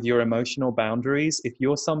bad with your emotional boundaries, if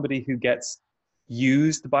you're somebody who gets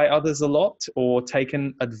used by others a lot or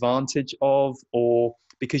taken advantage of, or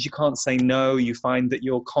because you can't say no, you find that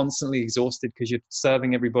you're constantly exhausted because you're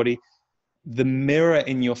serving everybody, the mirror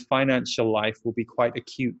in your financial life will be quite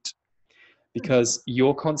acute because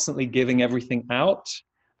you're constantly giving everything out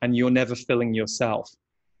and you're never filling yourself.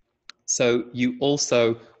 So you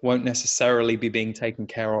also won't necessarily be being taken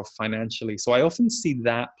care of financially. So I often see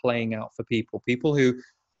that playing out for people who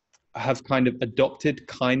have kind of adopted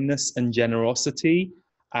kindness and generosity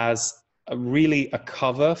as really a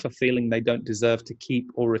cover for feeling they don't deserve to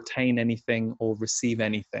keep or retain anything or receive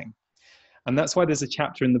anything. And that's why there's a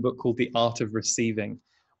chapter in the book called The Art of Receiving,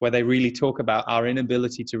 where they really talk about our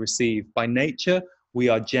inability to receive. By nature, we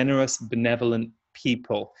are generous, benevolent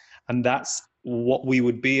people. And that's what we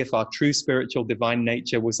would be if our true spiritual divine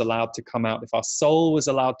nature was allowed to come out. If our soul was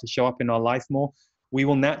allowed to show up in our life more, we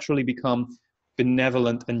will naturally become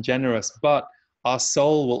benevolent and generous. But our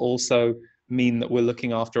soul will also mean that we're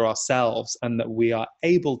looking after ourselves and that we are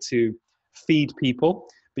able to feed people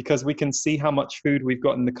because we can see how much food we've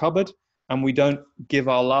got in the cupboard, and we don't give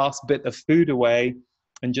our last bit of food away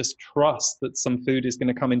and just trust that some food is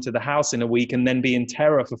going to come into the house in a week and then be in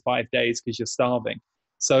terror for 5 days because you're starving.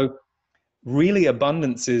 So really,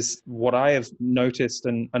 abundance is what I have noticed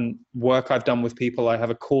and work I've done with people. I have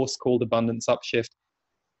a course called Abundance Upshift.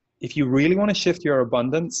 If you really want to shift your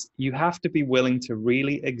abundance, you have to be willing to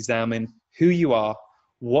really examine who you are,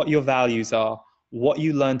 what your values are, what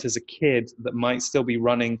you learned as a kid that might still be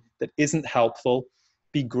running that isn't helpful.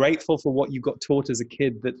 Be grateful for what you got taught as a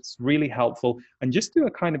kid that's really helpful, and just do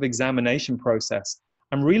a kind of examination process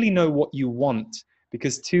and really know what you want,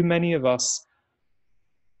 because too many of us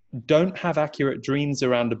don't have accurate dreams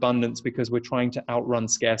around abundance because we're trying to outrun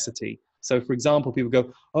scarcity. So for example, people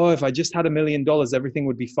go, oh, if I just had $1 million, everything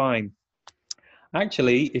would be fine.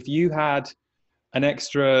 Actually, if you had an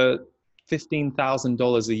extra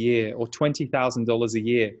 $15,000 a year or $20,000 a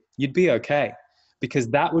year, you'd be okay, because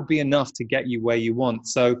that would be enough to get you where you want.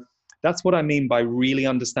 So that's what I mean by really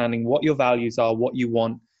understanding what your values are, what you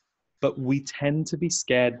want. But we tend to be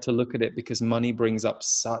scared to look at it because money brings up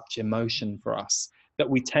such emotion for us that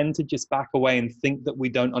we tend to just back away and think that we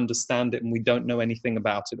don't understand it and we don't know anything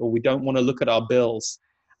about it, or we don't want to look at our bills.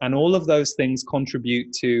 And all of those things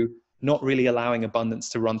contribute to not really allowing abundance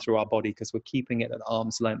to run through our body because we're keeping it at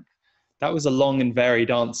arm's length. That was a long and varied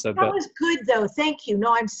answer. That was good, though. Thank you.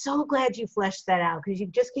 No, I'm so glad you fleshed that out, because you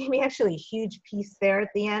just gave me actually a huge piece there at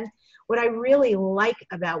the end. What I really like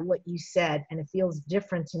about what you said, and it feels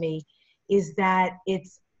different to me, is that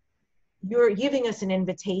you're giving us an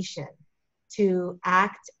invitation to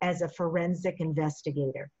act as a forensic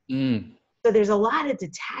investigator. So there's a lot of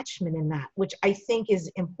detachment in that, which I think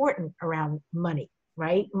is important around money,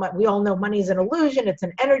 right? We all know money is an illusion. It's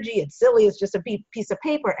an energy. It's silly. It's just a piece of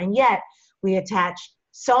paper. And yet we attach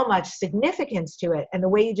so much significance to it. And the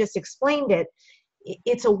way you just explained it,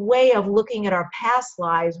 it's a way of looking at our past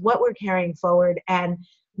lives, what we're carrying forward, and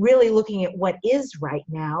really looking at what is right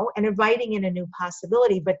now and inviting in a new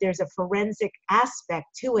possibility. But there's a forensic aspect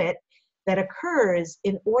to it that occurs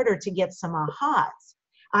in order to get some ahas.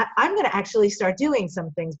 I'm going to actually start doing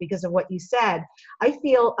some things because of what you said. I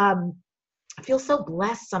feel so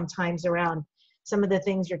blessed sometimes around some of the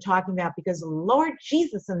things you're talking about, because Lord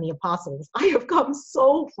Jesus and the apostles, I have come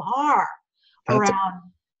so far around,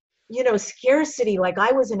 scarcity. Like,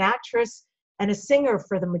 I was an actress and a singer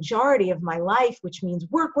for the majority of my life, which means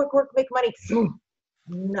work, work, work, make money.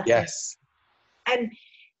 Nothing. Yes. And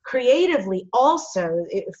creatively also,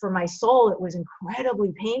 for my soul, it was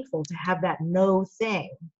incredibly painful to have that no thing,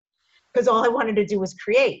 because all I wanted to do was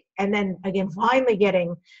create. And then again, finally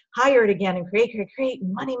getting hired again and create,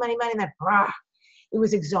 money, and that, it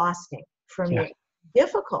was exhausting for me. Yeah.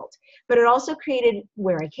 Difficult, but it also created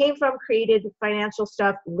where I came from, created financial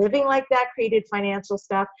stuff, living like that created financial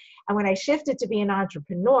stuff. And when I shifted to be an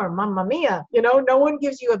entrepreneur, mamma mia, no one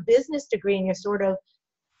gives you a business degree and you're sort of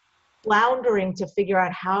floundering to figure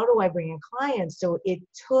out, how do I bring in clients? So it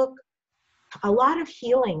took a lot of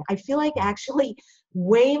healing. I feel like actually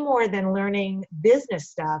way more than learning business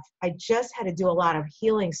stuff, I just had to do a lot of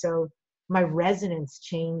healing. So my resonance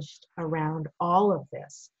changed around all of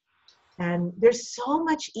this. And there's so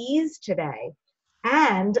much ease today.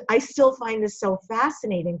 And I still find this so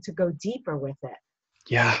fascinating to go deeper with it.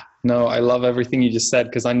 Yeah, no, I love everything you just said,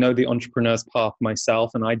 because I know the entrepreneur's path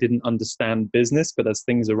myself, and I didn't understand business, but as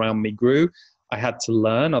things around me grew, I had to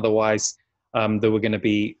learn. Otherwise, there were going to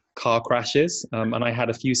be car crashes. And I had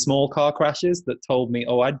a few small car crashes that told me,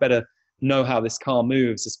 oh, I'd better know how this car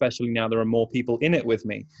moves, especially now there are more people in it with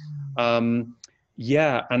me.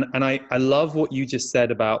 Yeah, and I love what you just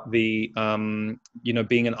said about the you know,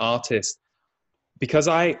 being an artist, because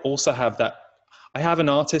I also have that. I have an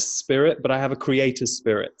artist spirit, but I have a creator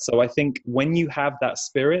spirit. So I think when you have that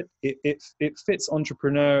spirit, it fits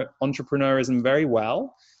entrepreneurism very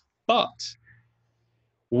well. But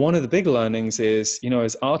one of the big learnings is, you know,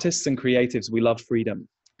 as artists and creatives, we love freedom,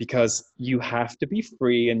 because you have to be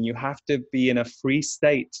free and you have to be in a free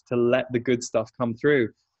state to let the good stuff come through.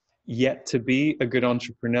 Yet to be a good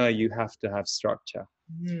entrepreneur, you have to have structure.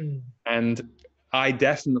 Mm. And I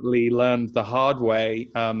definitely learned the hard way,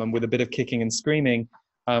 and with a bit of kicking and screaming.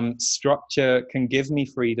 Structure can give me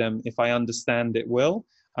freedom if I understand it will,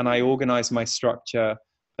 and I organize my structure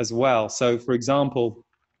as well. So, for example,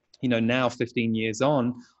 you know, now 15 years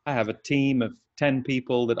on, I have a team of 10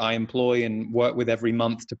 people that I employ and work with every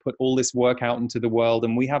month to put all this work out into the world.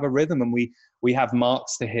 And we have a rhythm, and we have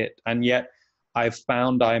marks to hit. And yet I've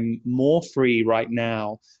found I'm more free right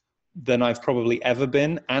now than I've probably ever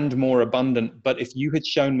been, and more abundant. But if you had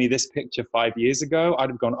shown me this picture 5 years ago, I'd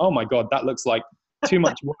have gone, oh my God, that looks like too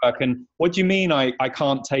much work. And what do you mean I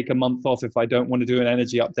can't take a month off if I don't want to do an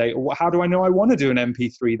energy update? Or how do I know I want to do an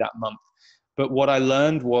MP3 that month? But what I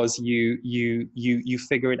learned was you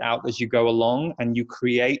figure it out as you go along, and you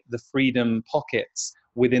create the freedom pockets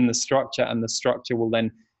within the structure, and the structure will then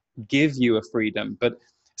give you a freedom. But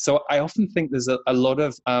so I often think there's a lot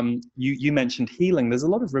of, you mentioned healing. There's a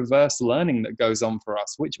lot of reverse learning that goes on for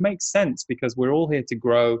us, which makes sense because we're all here to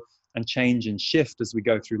grow and change and shift as we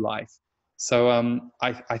go through life. So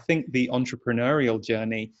I think the entrepreneurial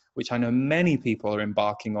journey, which I know many people are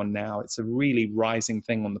embarking on now, it's a really rising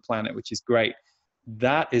thing on the planet, which is great.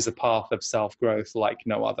 That is a path of self-growth like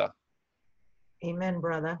no other. Amen,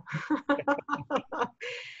 brother.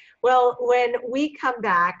 Well, when we come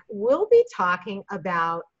back, we'll be talking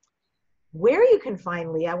about where you can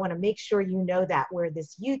find Lee. I want to make sure you know that, where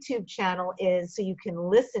this YouTube channel is, so you can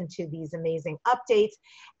listen to these amazing updates.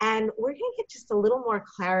 And we're going to get just a little more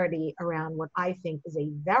clarity around what I think is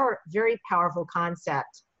a very, very powerful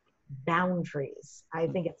concept: boundaries. I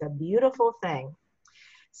think it's a beautiful thing.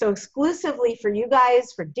 So exclusively for you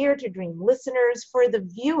guys, for Dare to Dream listeners, for the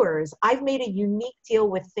viewers, I've made a unique deal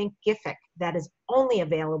with Thinkific that is only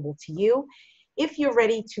available to you. If you're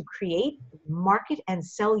ready to create, market, and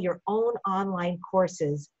sell your own online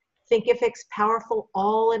courses, Thinkific's powerful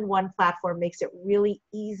all-in-one platform makes it really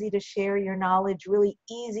easy to share your knowledge, really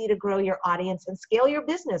easy to grow your audience and scale your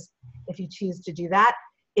business if you choose to do that.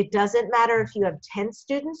 It doesn't matter if you have 10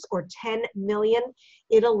 students or 10 million.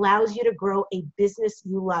 It allows you to grow a business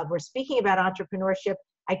you love. We're speaking about entrepreneurship.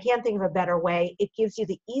 I can't think of a better way. It gives you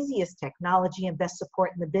the easiest technology and best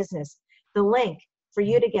support in the business. The link for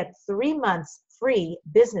you to get 3 months free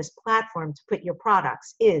business platform to put your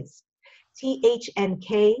products is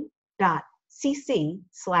thnk.cc/Deb.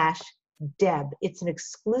 It's an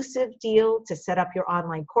exclusive deal to set up your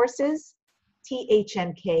online courses,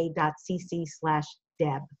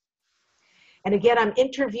 thnk.cc/Deb. And again, I'm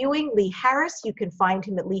interviewing Lee Harris. You can find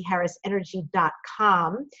him at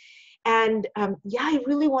leeharrisenergy.com. And yeah, I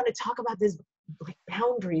really want to talk about this, like,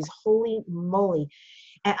 boundaries. Holy moly.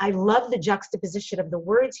 And I love the juxtaposition of the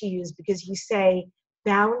words you use, because you say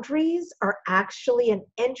boundaries are actually an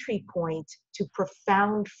entry point to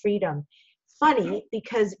profound freedom. Funny,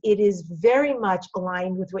 because it is very much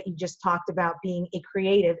aligned with what you just talked about, being a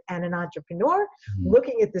creative and an entrepreneur.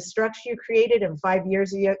 Looking at the structure you created, and 5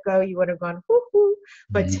 years ago you would have gone, whoo-hoo.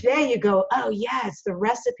 But today you go, oh yeah, it's the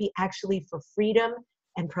recipe actually for freedom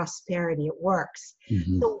and prosperity. It works.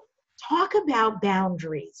 So talk about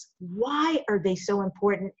boundaries. Why are they so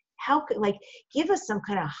important? How could, like, give us some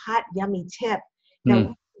kind of hot, yummy tip that we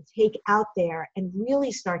can take out there and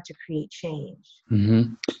really start to create change.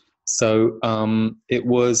 So it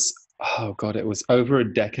was, oh God, it was over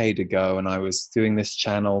a decade ago, and I was doing this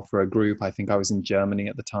channel for a group. I think I was in Germany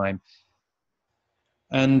at the time.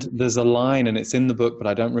 And there's a line, and it's in the book, but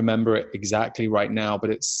I don't remember it exactly right now, but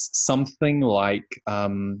it's something like,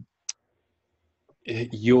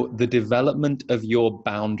 the development of your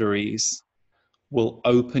boundaries will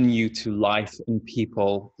open you to life and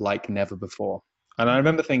people like never before. And I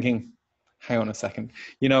remember thinking, hang on a second,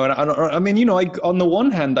 you know, and I mean, you know, on the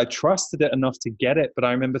one hand, I trusted it enough to get it, but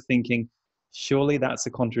I remember thinking, surely that's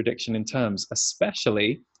a contradiction in terms,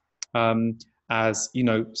 especially as, you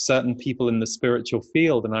know, certain people in the spiritual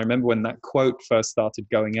field. And I remember when that quote first started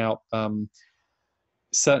going out,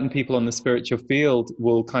 certain people on the spiritual field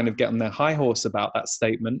will kind of get on their high horse about that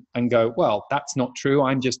statement and go, well, that's not true.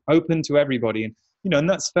 I'm just open to everybody. And, you know, and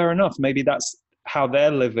that's fair enough. Maybe that's how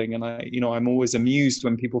they're living. And I, you know, I'm always amused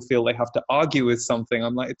when people feel they have to argue with something.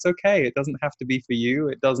 I'm like, it's okay. It doesn't have to be for you.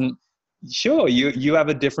 It doesn't, sure, you have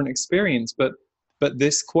a different experience, but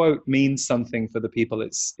this quote means something for the people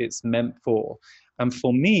it's meant for. And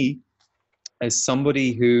for me, as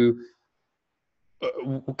somebody who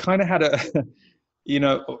kind of had a, you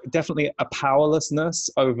know, definitely a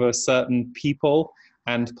powerlessness over certain people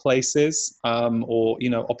and places, or,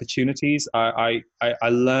 you know, opportunities. I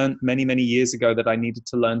learned many years ago that I needed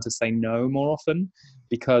to learn to say no more often,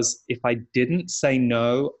 because if I didn't say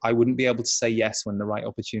no, I wouldn't be able to say yes when the right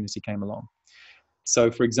opportunity came along.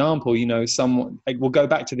 So for example, you know, someone, we'll go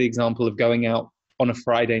back to the example of going out on a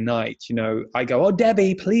Friday night. You know, I go, oh,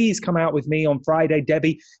 Debbie, please come out with me on Friday.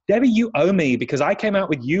 Debbie, you owe me, because I came out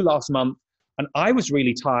with you last month and I was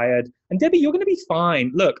really tired. And Debbie, you're going to be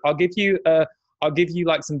fine. Look, I'll give you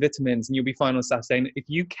like some vitamins and you'll be fine on Saturday. And if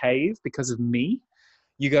you cave because of me,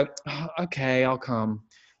 you go, oh, okay, I'll come.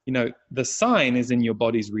 You know, the sign is in your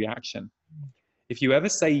body's reaction. If you ever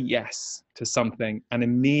say yes to something and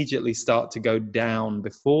immediately start to go down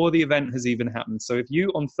before the event has even happened. So if you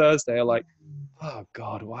on Thursday are like, oh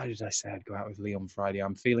God, why did I say I'd go out with Lee on Friday?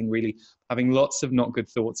 I'm feeling really, having lots of not good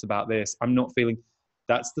thoughts about this. I'm not feeling,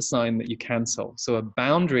 that's the sign that you cancel. So a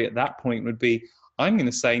boundary at that point would be, I'm going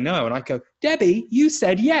to say no. And I go, Debbie, you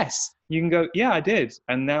said yes. You can go, yeah, I did.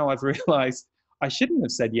 And now I've realized I shouldn't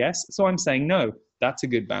have said yes. So I'm saying no. That's a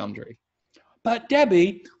good boundary. But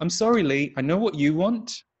Debbie, I'm sorry, Lee, I know what you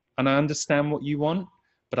want and I understand what you want,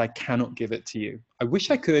 but I cannot give it to you. I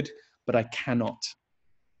wish I could, but I cannot.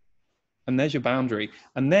 And there's your boundary.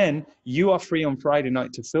 And then you are free on Friday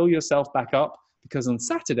night to fill yourself back up, because on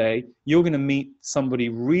Saturday, you're going to meet somebody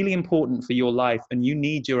really important for your life and you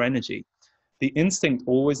need your energy. The instinct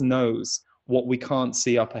always knows what we can't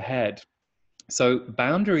see up ahead. So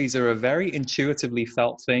boundaries are a very intuitively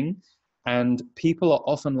felt thing. And people are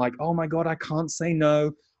often like, oh my God, I can't say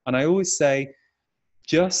no. And I always say,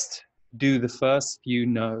 just do the first few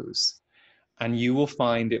no's and you will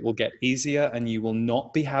find it will get easier and you will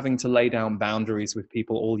not be having to lay down boundaries with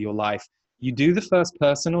people all your life. You do the first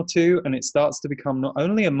person or two and it starts to become not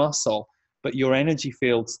only a muscle, but your energy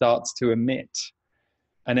field starts to emit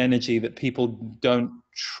an energy that people don't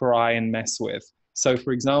try and mess with. So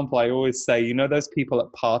for example, I always say, you know, those people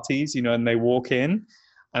at parties, you know, and they walk in,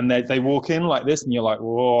 and they walk in like this and you're like,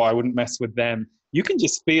 whoa, I wouldn't mess with them. You can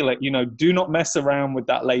just feel it, you know, do not mess around with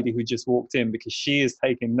that lady who just walked in, because she is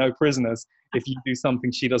taking no prisoners if you do something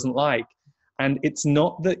she doesn't like. And it's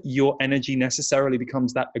not that your energy necessarily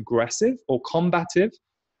becomes that aggressive or combative,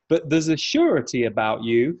 but there's a surety about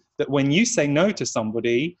you that when you say no to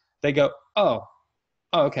somebody, they go, oh,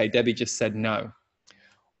 okay, Debbie just said no.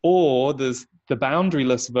 Or there's the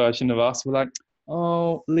boundaryless version of us. We're like,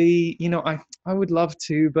 oh, Lee, you know, I would love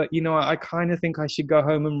to, but, you know, I kind of think I should go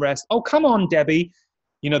home and rest. Oh, come on, Debbie.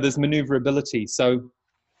 You know, there's maneuverability. So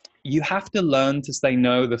you have to learn to say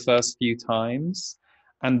no the first few times,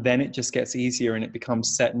 and then it just gets easier and it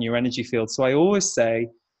becomes set in your energy field. So I always say,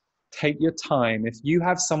 take your time. If you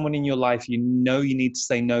have someone in your life you know you need to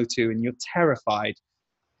say no to and you're terrified,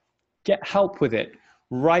 get help with it.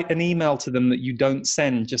 Write an email to them that you don't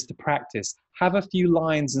send just to practice. Have a few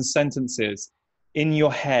lines and sentences in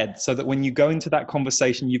your head so that when you go into that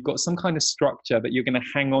conversation, you've got some kind of structure that you're going to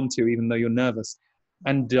hang on to even though you're nervous.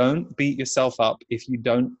 And don't beat yourself up if you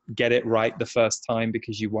don't get it right the first time,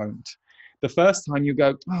 because you won't. The first time you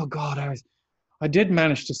go, oh God, I did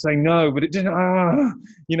manage to say no, but it didn't,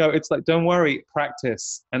 you know, it's like, don't worry,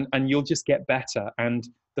 practice and you'll just get better. And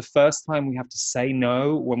the first time we have to say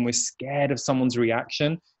no when we're scared of someone's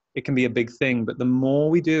reaction, it can be a big thing. But the more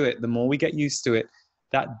we do it, the more we get used to it,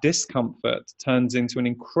 that discomfort turns into an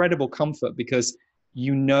incredible comfort, because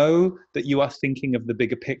you know that you are thinking of the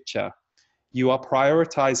bigger picture. You are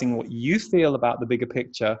prioritizing what you feel about the bigger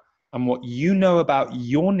picture and what you know about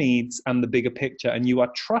your needs and the bigger picture. And you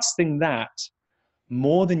are trusting that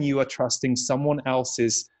more than you are trusting someone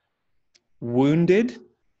else's wounded,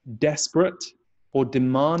 desperate, or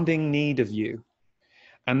demanding need of you.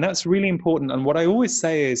 And that's really important. And what I always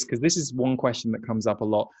say is, because this is one question that comes up a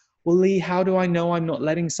lot, well, Lee, how do I know I'm not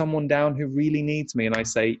letting someone down who really needs me? And I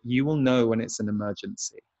say, you will know when it's an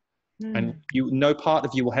emergency. And you, no part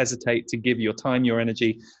of you will hesitate to give your time, your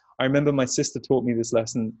energy. I remember my sister taught me this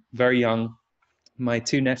lesson very young. My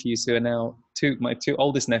two nephews who are now, my two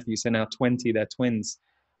oldest nephews who are now 20, they're twins.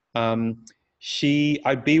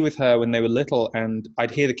 I'd be with her when they were little and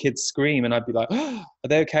I'd hear the kids scream and I'd be like, oh, are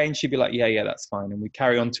they okay? And she'd be like, yeah, that's fine. And we'd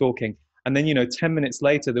carry on talking. And then, 10 minutes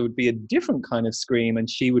later, there would be a different kind of scream and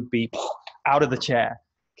she would be out of the chair,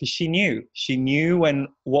 because she knew when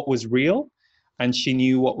what was real and she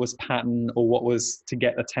knew what was pattern or what was to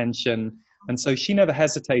get attention. And so she never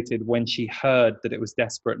hesitated when she heard that it was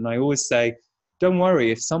desperate. And I always say, don't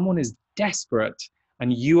worry, if someone is desperate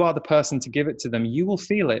and you are the person to give it to them, you will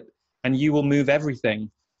feel it and you will move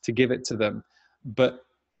everything to give it to them. But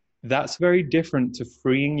that's very different to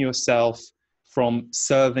freeing yourself from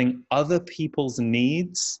serving other people's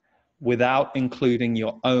needs without including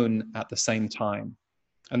your own at the same time.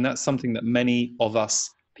 And that's something that many of us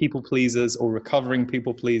people pleasers or recovering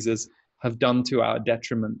people pleasers have done to our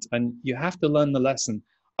detriment. And you have to learn the lesson.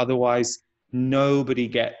 Otherwise, nobody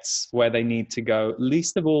gets where they need to go,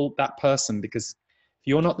 least of all that person, because if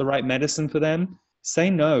you're not the right medicine for them, say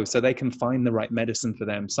no so they can find the right medicine for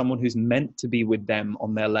them, someone who's meant to be with them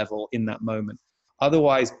on their level in that moment.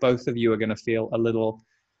 Otherwise, both of you are going to feel a little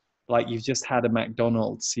like you've just had a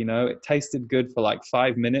McDonald's. You know, it tasted good for like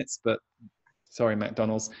 5 minutes, but sorry,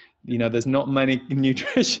 McDonald's, you know, there's not much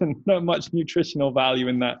nutritional value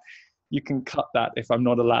in that. You can cut that if I'm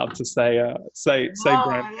not allowed to say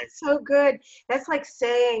brand. That's so good. That's like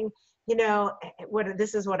saying, you know,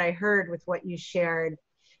 this is what I heard with what you shared.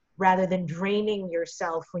 Rather than draining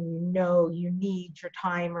yourself when you know you need your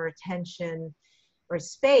time or attention or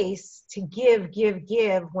space to give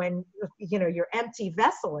when, you know, you're empty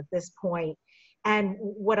vessel at this point. And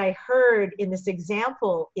what I heard in this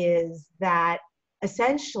example is that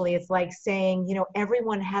essentially it's like saying, you know,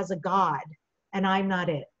 everyone has a God and I'm not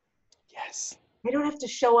it. Yes. They don't have to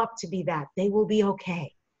show up to be that. They will be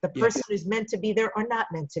okay. The person who's meant to be there or not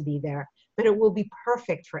meant to be there, but it will be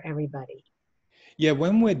perfect for everybody. Yeah,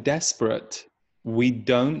 when we're desperate, we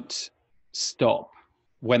don't stop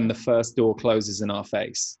when the first door closes in our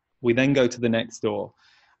face. We then go to the next door.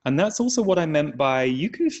 And that's also what I meant by you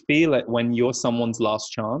can feel it when you're someone's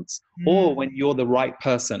last chance or when you're the right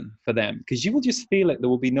person for them, because you will just feel it. There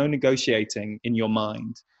will be no negotiating in your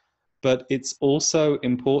mind. But it's also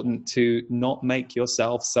important to not make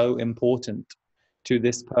yourself so important to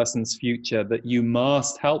this person's future that you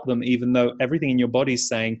must help them, even though everything in your body is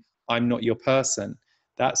saying, I'm not your person.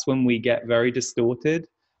 That's when we get very distorted.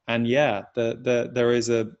 And yeah, there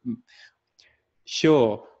is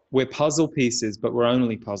sure, we're puzzle pieces, but we're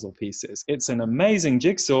only puzzle pieces. It's an amazing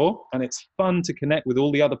jigsaw and it's fun to connect with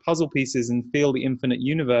all the other puzzle pieces and feel the infinite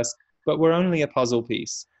universe, but we're only a puzzle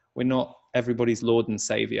piece. We're not everybody's Lord and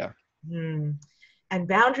Savior. And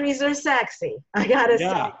boundaries are sexy. I gotta say,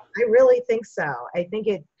 I really think so. I think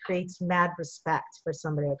it creates mad respect for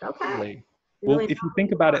somebody. Like, okay. Well, if you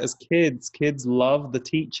think about it as kids love the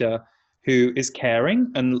teacher who is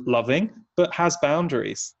caring and loving, but has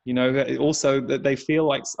boundaries. You know, also that they feel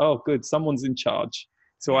like, oh, good, someone's in charge,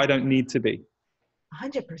 so I don't need to be.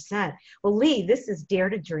 100%. Well, Lee, this is Dare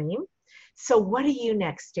to Dream. So what do you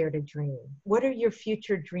next dare to dream? What are your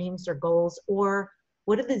future dreams or goals, or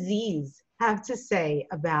what do the Z's have to say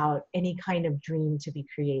about any kind of dream to be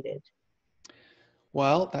created?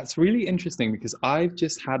 Well, that's really interesting because I've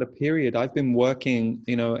just had a period. I've been working,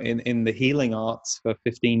 you know, in the healing arts for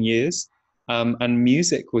 15 years. And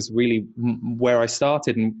music was really where I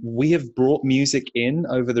started. And we have brought music in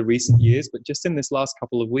over the recent years, but just in this last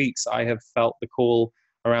couple of weeks, I have felt the call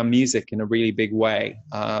around music in a really big way.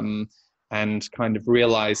 And kind of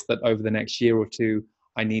realized that over the next year or two,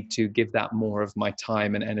 I need to give that more of my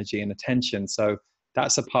time and energy and attention. So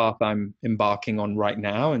that's a path I'm embarking on right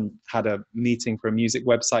now, and had a meeting for a music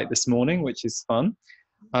website this morning, which is fun.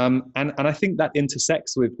 And I think that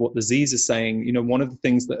intersects with what the Z's are saying. You know, one of the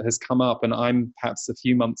things that has come up, and I'm perhaps a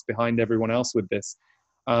few months behind everyone else with this,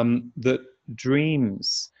 that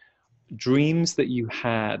dreams that you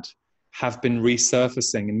had have been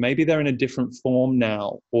resurfacing, and maybe they're in a different form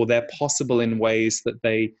now, or they're possible in ways that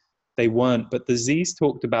they weren't. But the Z's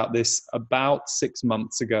talked about this about 6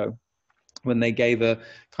 months ago, when they gave a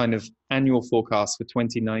kind of annual forecast for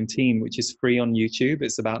 2019, which is free on YouTube.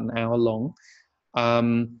 It's about an hour long.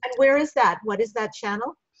 And where is that? What is that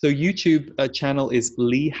channel? So YouTube channel is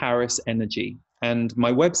Lee Harris Energy, and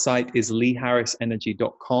my website is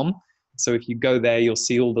leeharrisenergy.com. So if you go there, you'll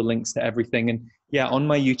see all the links to everything. And yeah, on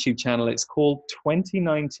my YouTube channel, it's called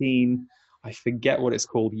 2019. I forget what it's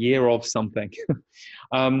called, year of something,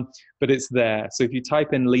 but it's there. So if you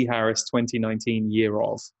type in Lee Harris 2019 year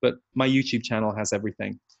of, but my YouTube channel has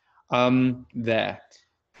everything there.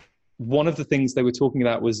 One of the things they were talking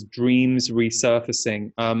about was dreams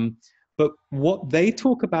resurfacing. But what they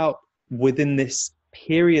talk about within this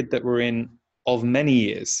period that we're in of many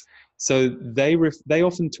years, so they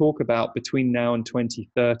often talk about between now and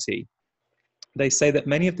 2030. They say that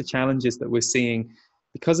many of the challenges that we're seeing,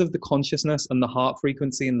 because of the consciousness and the heart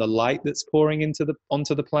frequency and the light that's pouring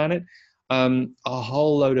onto the planet, a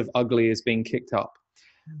whole load of ugly is being kicked up.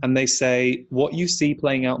 And they say what you see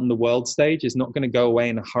playing out on the world stage is not going to go away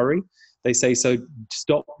in a hurry. They say, so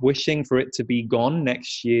stop wishing for it to be gone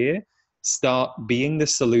next year. start being the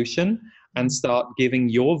solution and start giving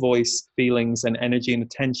your voice, feelings, and energy and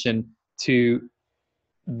attention to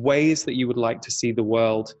ways that you would like to see the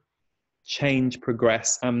world change,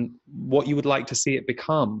 progress, and what you would like to see it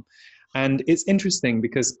become. And it's interesting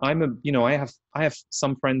because I have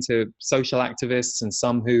some friends who are social activists and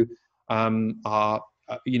some who are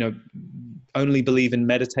only believe in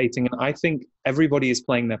meditating. And I think everybody is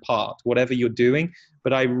playing their part, whatever you're doing.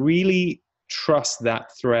 But I really trust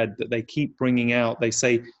that thread that they keep bringing out. They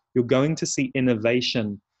say you're going to see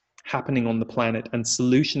innovation happening on the planet and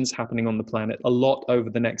solutions happening on the planet a lot over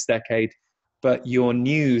the next decade. But your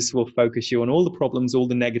news will focus you on all the problems, all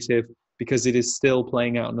the negative, because it is still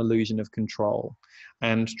playing out an illusion of control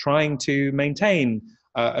and trying to maintain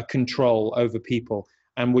a control over people.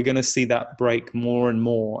 And we're going to see that break more and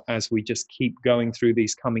more as we just keep going through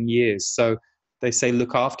these coming years. So they say,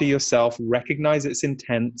 look after yourself, recognize it's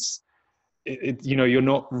intense. You're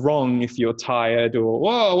not wrong if you're tired or,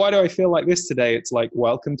 whoa, why do I feel like this today? It's like,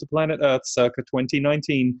 welcome to planet Earth circa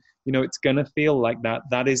 2019. It's going to feel like that.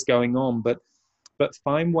 That is going on. But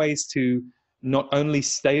find ways to not only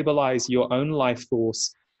stabilize your own life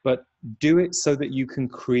force, but do it so that you can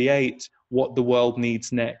create what the world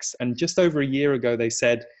needs next. And just over a year ago, they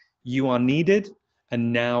said, you are needed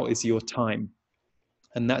and now is your time.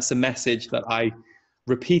 And that's a message that I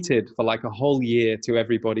repeated for like a whole year to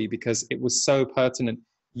everybody because it was so pertinent.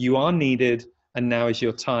 You are needed and now is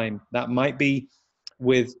your time. That might be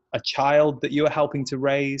with a child that you're helping to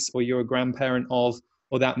raise or you're a grandparent of,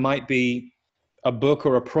 or that might be a book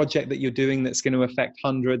or a project that you're doing that's going to affect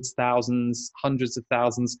hundreds, thousands, hundreds of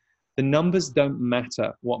thousands. The numbers don't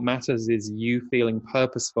matter. What matters is you feeling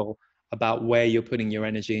purposeful about where you're putting your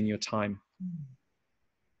energy and your time.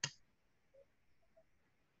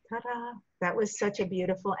 Ta-da! That was such a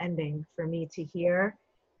beautiful ending for me to hear.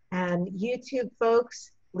 And YouTube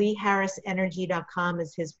folks, LeeHarrisEnergy.com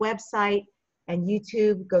is his website. And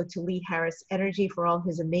YouTube, go to Lee Harris Energy for all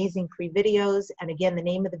his amazing free videos. And again, the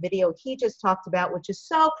name of the video he just talked about, which is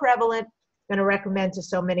so prevalent, I'm going to recommend to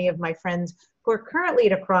so many of my friends who are currently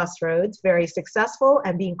at a crossroads, very successful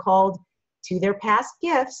and being called to their past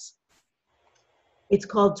gifts. It's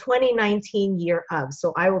called 2019 Year of.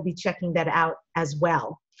 So I will be checking that out as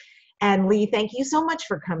well. And Lee, thank you so much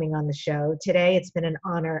for coming on the show today. It's been an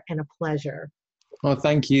honor and a pleasure. Well,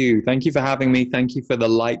 thank you. Thank you for having me. Thank you for the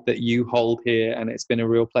light that you hold here. And it's been a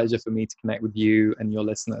real pleasure for me to connect with you and your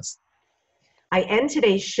listeners. I end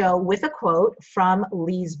today's show with a quote from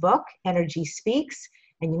Lee's book, Energy Speaks.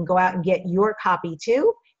 And you can go out and get your copy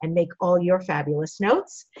too and make all your fabulous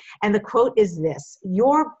notes. And the quote is this: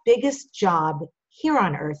 your biggest job here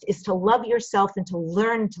on earth is to love yourself and to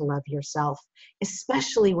learn to love yourself,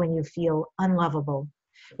 especially when you feel unlovable.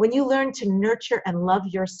 When you learn to nurture and love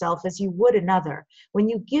yourself as you would another, when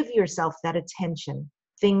you give yourself that attention,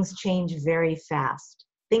 things change very fast.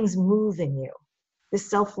 Things move in you. This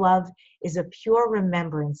self-love is a pure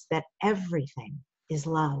remembrance that everything is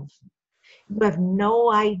love. You have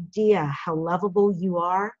no idea how lovable you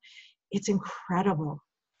are. It's incredible.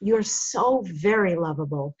 You're so very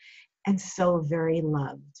lovable and so very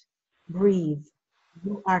loved. Breathe.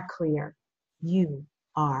 You are clear. You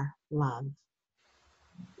are love.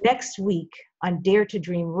 Next week on Dare to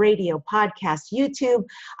Dream Radio Podcast YouTube,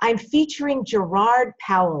 I'm featuring Gerard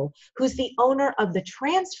Powell, who's the owner of the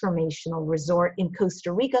transformational resort in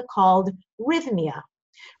Costa Rica called Rhythmia.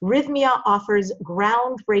 Rhythmia offers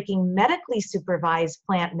groundbreaking medically supervised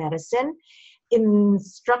plant medicine,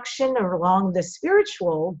 instruction along the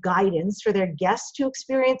spiritual guidance for their guests to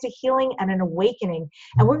experience a healing and an awakening.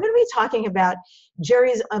 And we're going to be talking about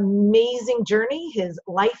Jerry's amazing journey, his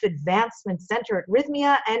life advancement center at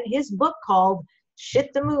Rhythmia, and his book called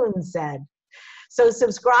Shit the Moon Said. So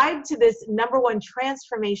subscribe to this #1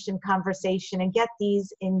 transformation conversation and get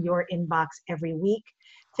these in your inbox every week.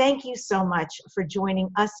 Thank you so much for joining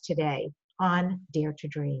us today on Dare to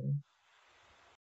Dream.